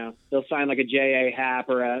J.A. Happ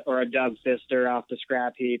or a Doug Fister off the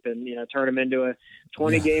scrap heap and, turn him into a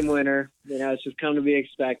 20-game winner. It's just come to be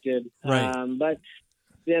expected. Right. But,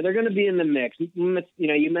 they're going to be in the mix.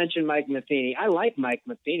 You mentioned Mike Matheny. I like Mike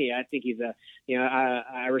Matheny. I think he's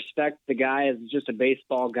I respect the guy as just a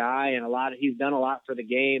baseball guy, and he's done a lot for the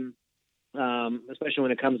game, especially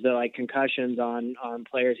when it comes to like concussions on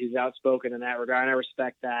players. He's outspoken in that regard, and I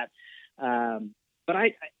respect that.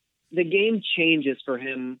 But the game changes for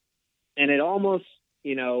him, and it almost,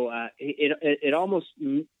 it almost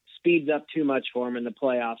speeds up too much for him in the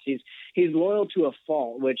playoffs. He's loyal to a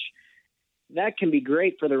fault, which that can be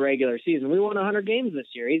great for the regular season. We won 100 games this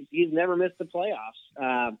year. He's never missed the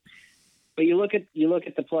playoffs. But you look at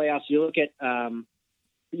the playoffs. You look at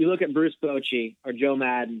Bruce Bochy or Joe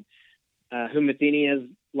Madden, who Matheny has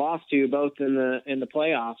lost to both in the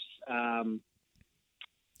playoffs.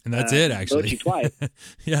 And that's it, actually. Bochy twice.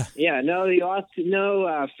 Yeah. Yeah. No, he lost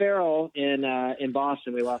to Farrell in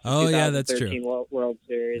Boston. We lost the 2013 World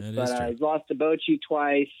Series. But he's lost to Bochy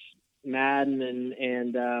twice, Madden,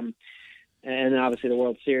 and obviously the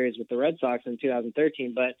World Series with the Red Sox in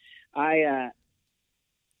 2013. But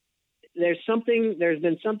there's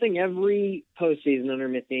been something every postseason under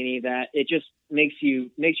Matheny that it just makes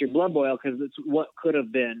your blood boil because it's what could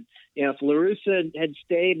have been. If La Russa had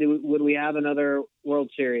stayed, would we have another World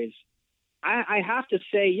Series? I have to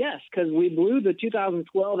say yes, because we blew the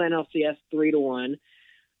 2012 NLCS 3-1.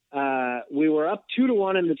 We were up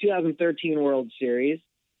 2-1 in the 2013 World Series.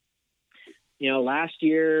 Last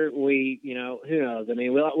year who knows? I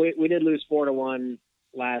mean, we did lose 4-1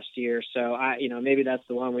 last year, so maybe that's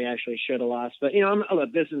the one we actually should have lost. But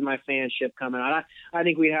look, this is my fanship coming out. I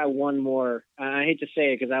think we'd have one more. I hate to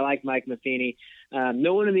say it because I like Mike Matheny.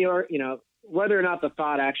 No one in the whether or not the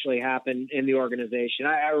thought actually happened in the organization,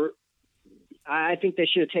 I think they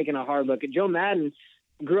should have taken a hard look at Joe Maddon.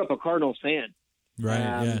 Grew up a Cardinals fan,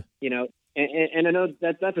 right? Yeah. And I know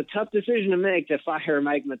that's a tough decision to make, to fire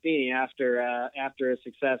Mike Matheny after his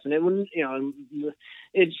success, and it wouldn't,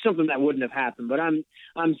 it's something that wouldn't have happened. But I'm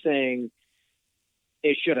saying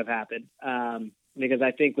it should have happened, because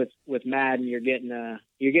I think with Maddon you're getting a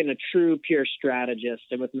true pure strategist,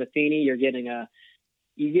 and with Matheny you're getting a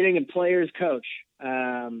player's coach.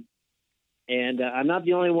 And I'm not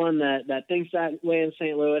the only one that thinks that way in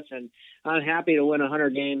St. Louis, and I'm happy to win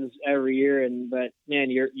 100 games every year. But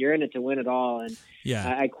man, you're in it to win it all. And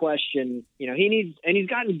yeah, I question, he's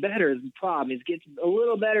gotten better. Is the problem. He gets a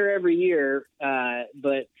little better every year,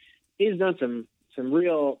 but he's done some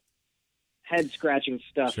real head scratching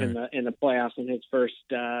stuff in the playoffs in his first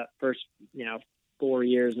 4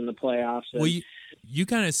 years in the playoffs. And, well, you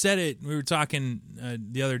kind of said it. We were talking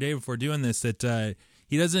the other day before doing this that.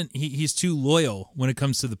 He's too loyal when it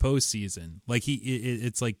comes to the postseason. Like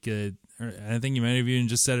it's like I think you might have even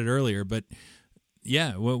just said it earlier, but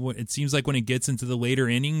yeah, it seems like when it gets into the later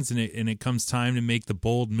innings and it comes time to make the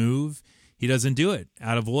bold move, he doesn't do it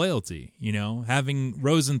out of loyalty. Having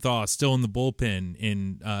Rosenthal still in the bullpen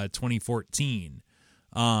in 2014,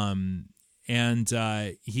 and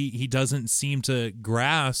he doesn't seem to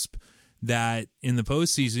grasp that in the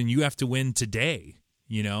postseason you have to win today.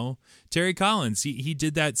 Terry Collins, he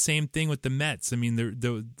did that same thing with the Mets. I mean,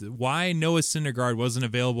 the why Noah Syndergaard wasn't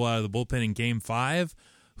available out of the bullpen in Game 5,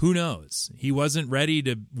 who knows? He wasn't ready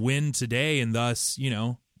to win today, and thus,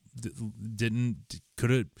 could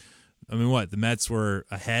have. I mean, what, the Mets were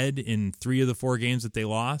ahead in 3 of the 4 games that they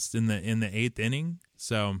lost in the 8th inning.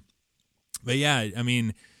 So, but yeah, I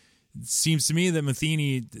mean, it seems to me that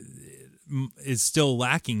Matheny is still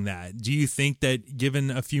lacking that. Do you think that given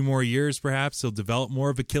a few more years, perhaps he'll develop more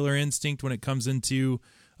of a killer instinct when it comes into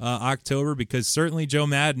October? Because certainly Joe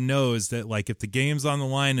Maddon knows that, like, if the game's on the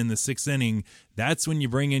line in the 6th inning, that's when you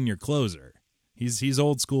bring in your closer. He's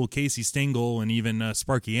old school Casey Stengel and even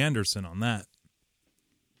Sparky Anderson on that.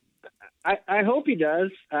 I hope he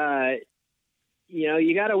does.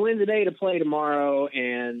 You got to win today to play tomorrow,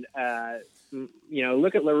 and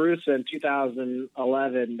look at La Russa in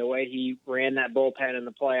 2011, the way he ran that bullpen in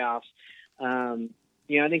the playoffs. I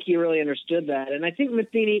think he really understood that. And I think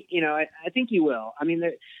Matheny, I think he will. I mean,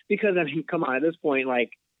 come on, at this point,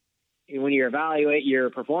 like, when you evaluate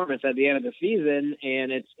your performance at the end of the season,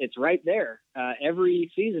 and it's right there.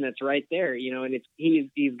 Every season it's right there, and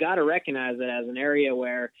he's got to recognize it as an area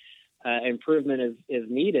where improvement is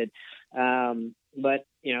needed. But,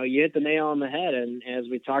 you hit the nail on the head. And as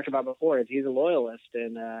we talked about before, he's a loyalist.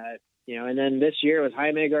 And, and then this year with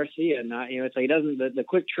Jaime Garcia, it's like he doesn't, the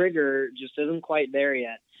quick trigger just isn't quite there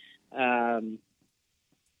yet. I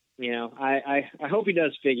hope he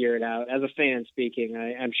does figure it out. As a fan speaking,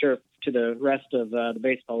 I'm sure to the rest of the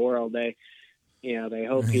baseball world, they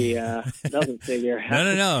hope he doesn't figure it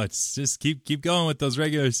out. No. It's just keep going with those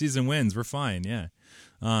regular season wins. We're fine. Yeah.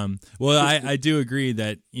 Well, I do agree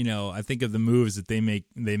that, I think of the moves that they may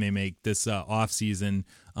make this off season.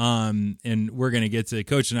 And we're going to get to,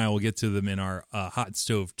 Coach and I will get to them in our hot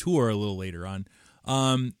stove tour a little later on.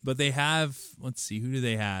 But they have, let's see, who do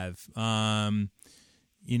they have?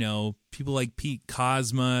 People like Pete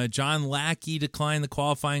Kozma. John Lackey declined the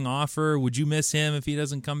qualifying offer. Would you miss him if he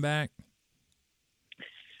doesn't come back?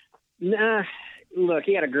 Nah. Look,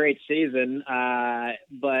 he had a great season,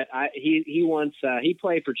 but he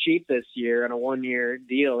played for cheap this year on a 1-year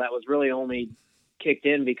deal that was really only kicked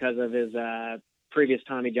in because of his previous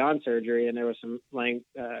Tommy John surgery, and there was some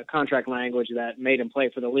contract language that made him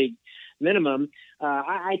play for the league minimum.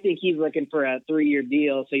 I think he's looking for a 3-year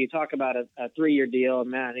deal. So you talk about a 3-year deal,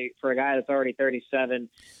 man, for a guy that's already 37,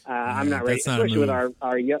 I'm not ready, especially with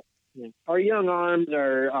our young arms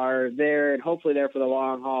are there and hopefully there for the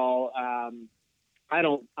long haul.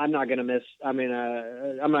 I'm not going to miss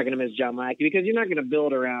John Lackey, because you're not going to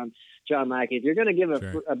build around John Lackey. If you're going to give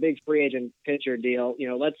a big free agent pitcher deal,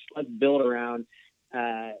 let's build around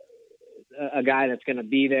a guy that's going to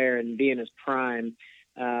be there and be in his prime.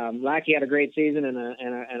 Lackey had a great season and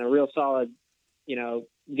a real solid,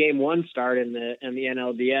 game 1 start in the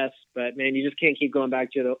NLDS, but man, you just can't keep going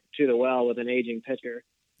back to the well with an aging pitcher.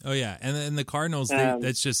 Oh yeah, and the Cardinals,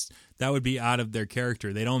 that would be out of their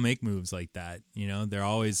character. They don't make moves like that. They're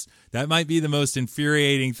always, that might be the most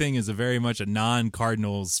infuriating thing as a very much a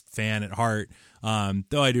non-Cardinals fan at heart.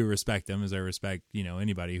 Though I do respect them, as I respect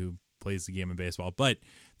anybody who plays the game of baseball, but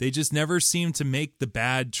they just never seem to make the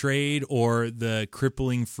bad trade or the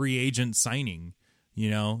crippling free agent signing.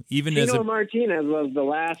 Even Tino as Martinez was the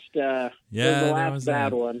last. Was the last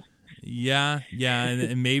bad one. Yeah,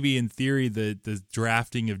 and maybe in theory the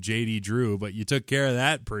drafting of J.D. Drew, but you took care of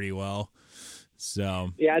that pretty well. So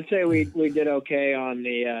yeah, I'd say we did okay on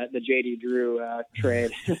the J.D. Drew trade.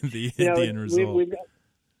 The Indian result. We've got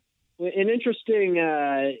an interesting.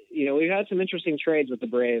 We've had some interesting trades with the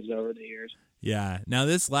Braves over the years. Yeah. Now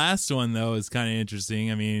this last one though is kind of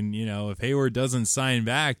interesting. I mean, if Hayward doesn't sign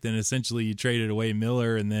back, then essentially you traded away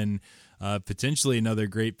Miller and then potentially another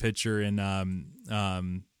great pitcher in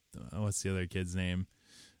what's the other kid's name?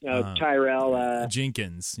 Tyrell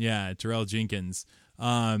Jenkins. Yeah, Tyrell Jenkins.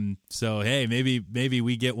 So hey, maybe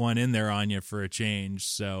we get one in there on you for a change.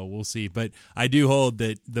 So we'll see. But I do hold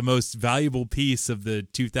that the most valuable piece of the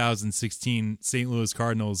 2016 St. Louis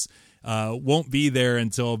Cardinals won't be there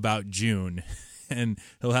until about June. And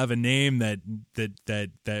he'll have a name that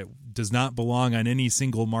does not belong on any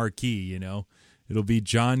single marquee, It'll be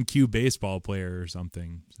John Q. baseball player or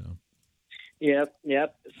something. So Yep.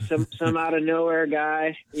 Some out of nowhere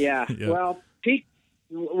guy. Yeah. Yep. Well, Pete,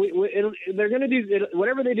 they're going to do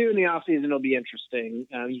whatever they do in the offseason. It'll be interesting.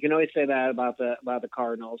 You can always say that about the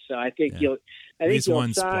Cardinals. So I think you'll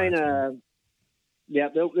sign a. Yeah,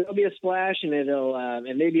 there'll be a splash, and it'll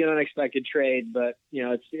and maybe an unexpected trade. But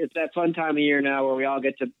it's that fun time of year now where we all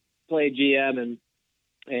get to play GM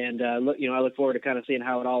and I look forward to kind of seeing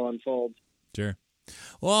how it all unfolds. Sure.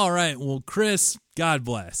 Well, all right. Well, Chris, God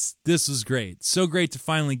bless. This was great. So great to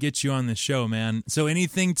finally get you on the show, man. So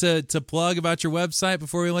anything to plug about your website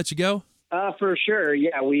before we let you go? For sure.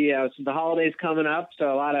 Yeah, we so the holidays coming up,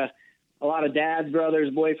 so a lot of dads,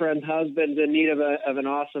 brothers, boyfriends, husbands in need of an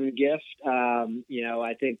awesome gift. I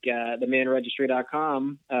think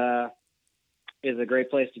themanregistry.com is a great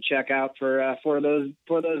place to check out for those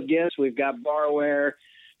gifts. We've got barware,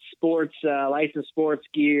 sports, licensed sports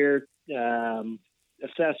gear,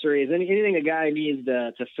 accessories, anything a guy needs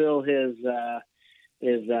to fill his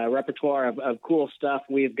repertoire of cool stuff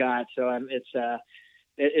we've got. So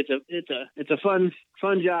it's a fun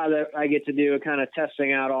job that I get to do, kind of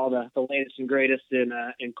testing out all the latest and greatest in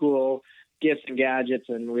cool gifts and gadgets,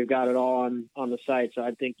 and we've got it all on the site. So I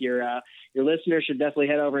think your listeners should definitely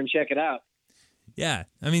head over and check it out. Yeah,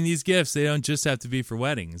 I mean, these gifts, they don't just have to be for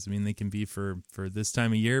weddings. I mean, they can be for this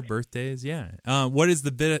time of year, birthdays, yeah. What is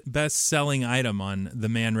the best-selling item on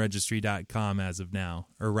themanregistry.com as of now,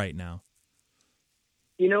 or right now?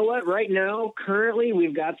 You know what? Right now, currently,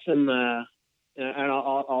 we've got some, and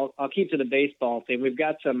I'll keep to the baseball thing. We've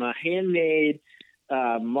got some handmade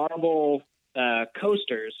marble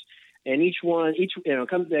coasters. And they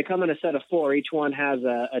come in a set of 4. Each one has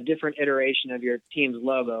a different iteration of your team's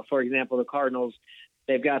logo. For example, the Cardinals,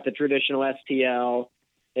 they've got the traditional STL,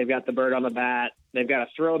 they've got the bird on the bat, they've got a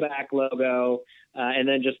throwback logo, and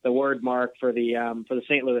then just the word mark for the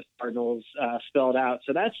St. Louis Cardinals spelled out.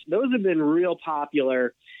 So those have been real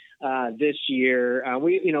popular this year.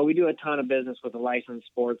 We do a ton of business with the licensed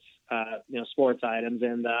sports items,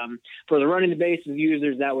 and for the running the bases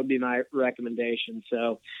users, that would be my recommendation.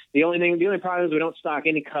 So the only problem is we don't stock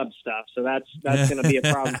any Cubs stuff, so that's going to be a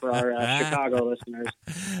problem for our Chicago listeners.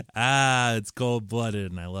 It's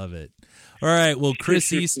cold-blooded, and I love it. All right, well,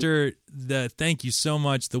 Chris Easter, thank you so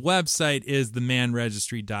much. The website is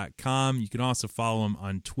themanregistry.com. You can also follow him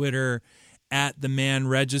on Twitter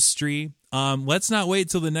 @themanregistry. Let's not wait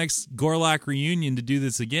till the next Gorlock reunion to do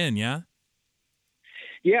this again, yeah?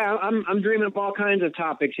 Yeah, I'm dreaming up all kinds of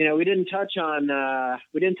topics. We didn't touch on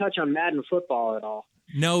Madden football at all.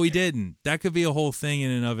 No, we didn't. That could be a whole thing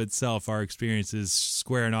in and of itself, our experiences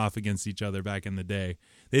squaring off against each other back in the day.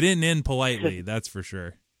 They didn't end politely, that's for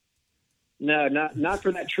sure. No, not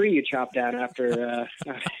for that tree you chopped down after.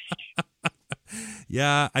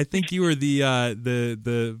 Yeah, I think you were the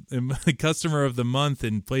customer of the month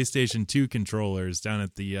in PlayStation 2 controllers down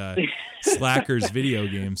at the Slackers video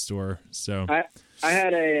game store. So I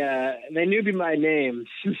had they knew me by name.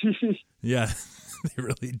 Yeah, they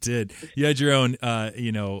really did. You had your own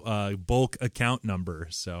bulk account number.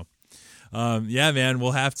 So yeah, man,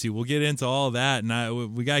 we'll get into all that,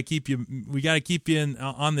 and we got to keep you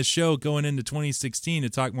on the show going into 2016 to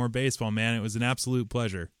talk more baseball, man. It was an absolute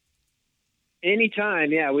pleasure.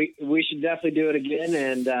 Anytime, yeah, we should definitely do it again,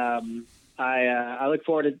 and I look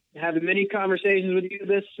forward to having many conversations with you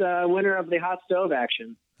this winter of the hot stove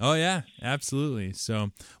action. Oh, yeah, absolutely. So,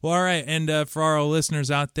 well, all right. And for our listeners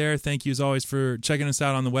out there, thank you as always for checking us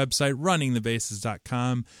out on the website,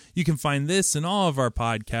 runningthebases.com. You can find this and all of our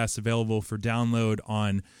podcasts available for download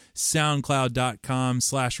on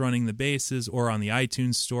soundcloud.com/runningthebases or on the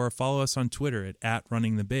iTunes store. Follow us on Twitter at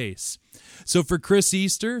 @runningthebase. So for Chris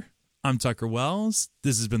Easter, I'm Tucker Wells.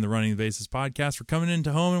 This has been the Running the Bases podcast. We're coming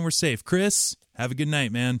into home and we're safe. Chris, have a good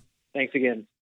night, man. Thanks again.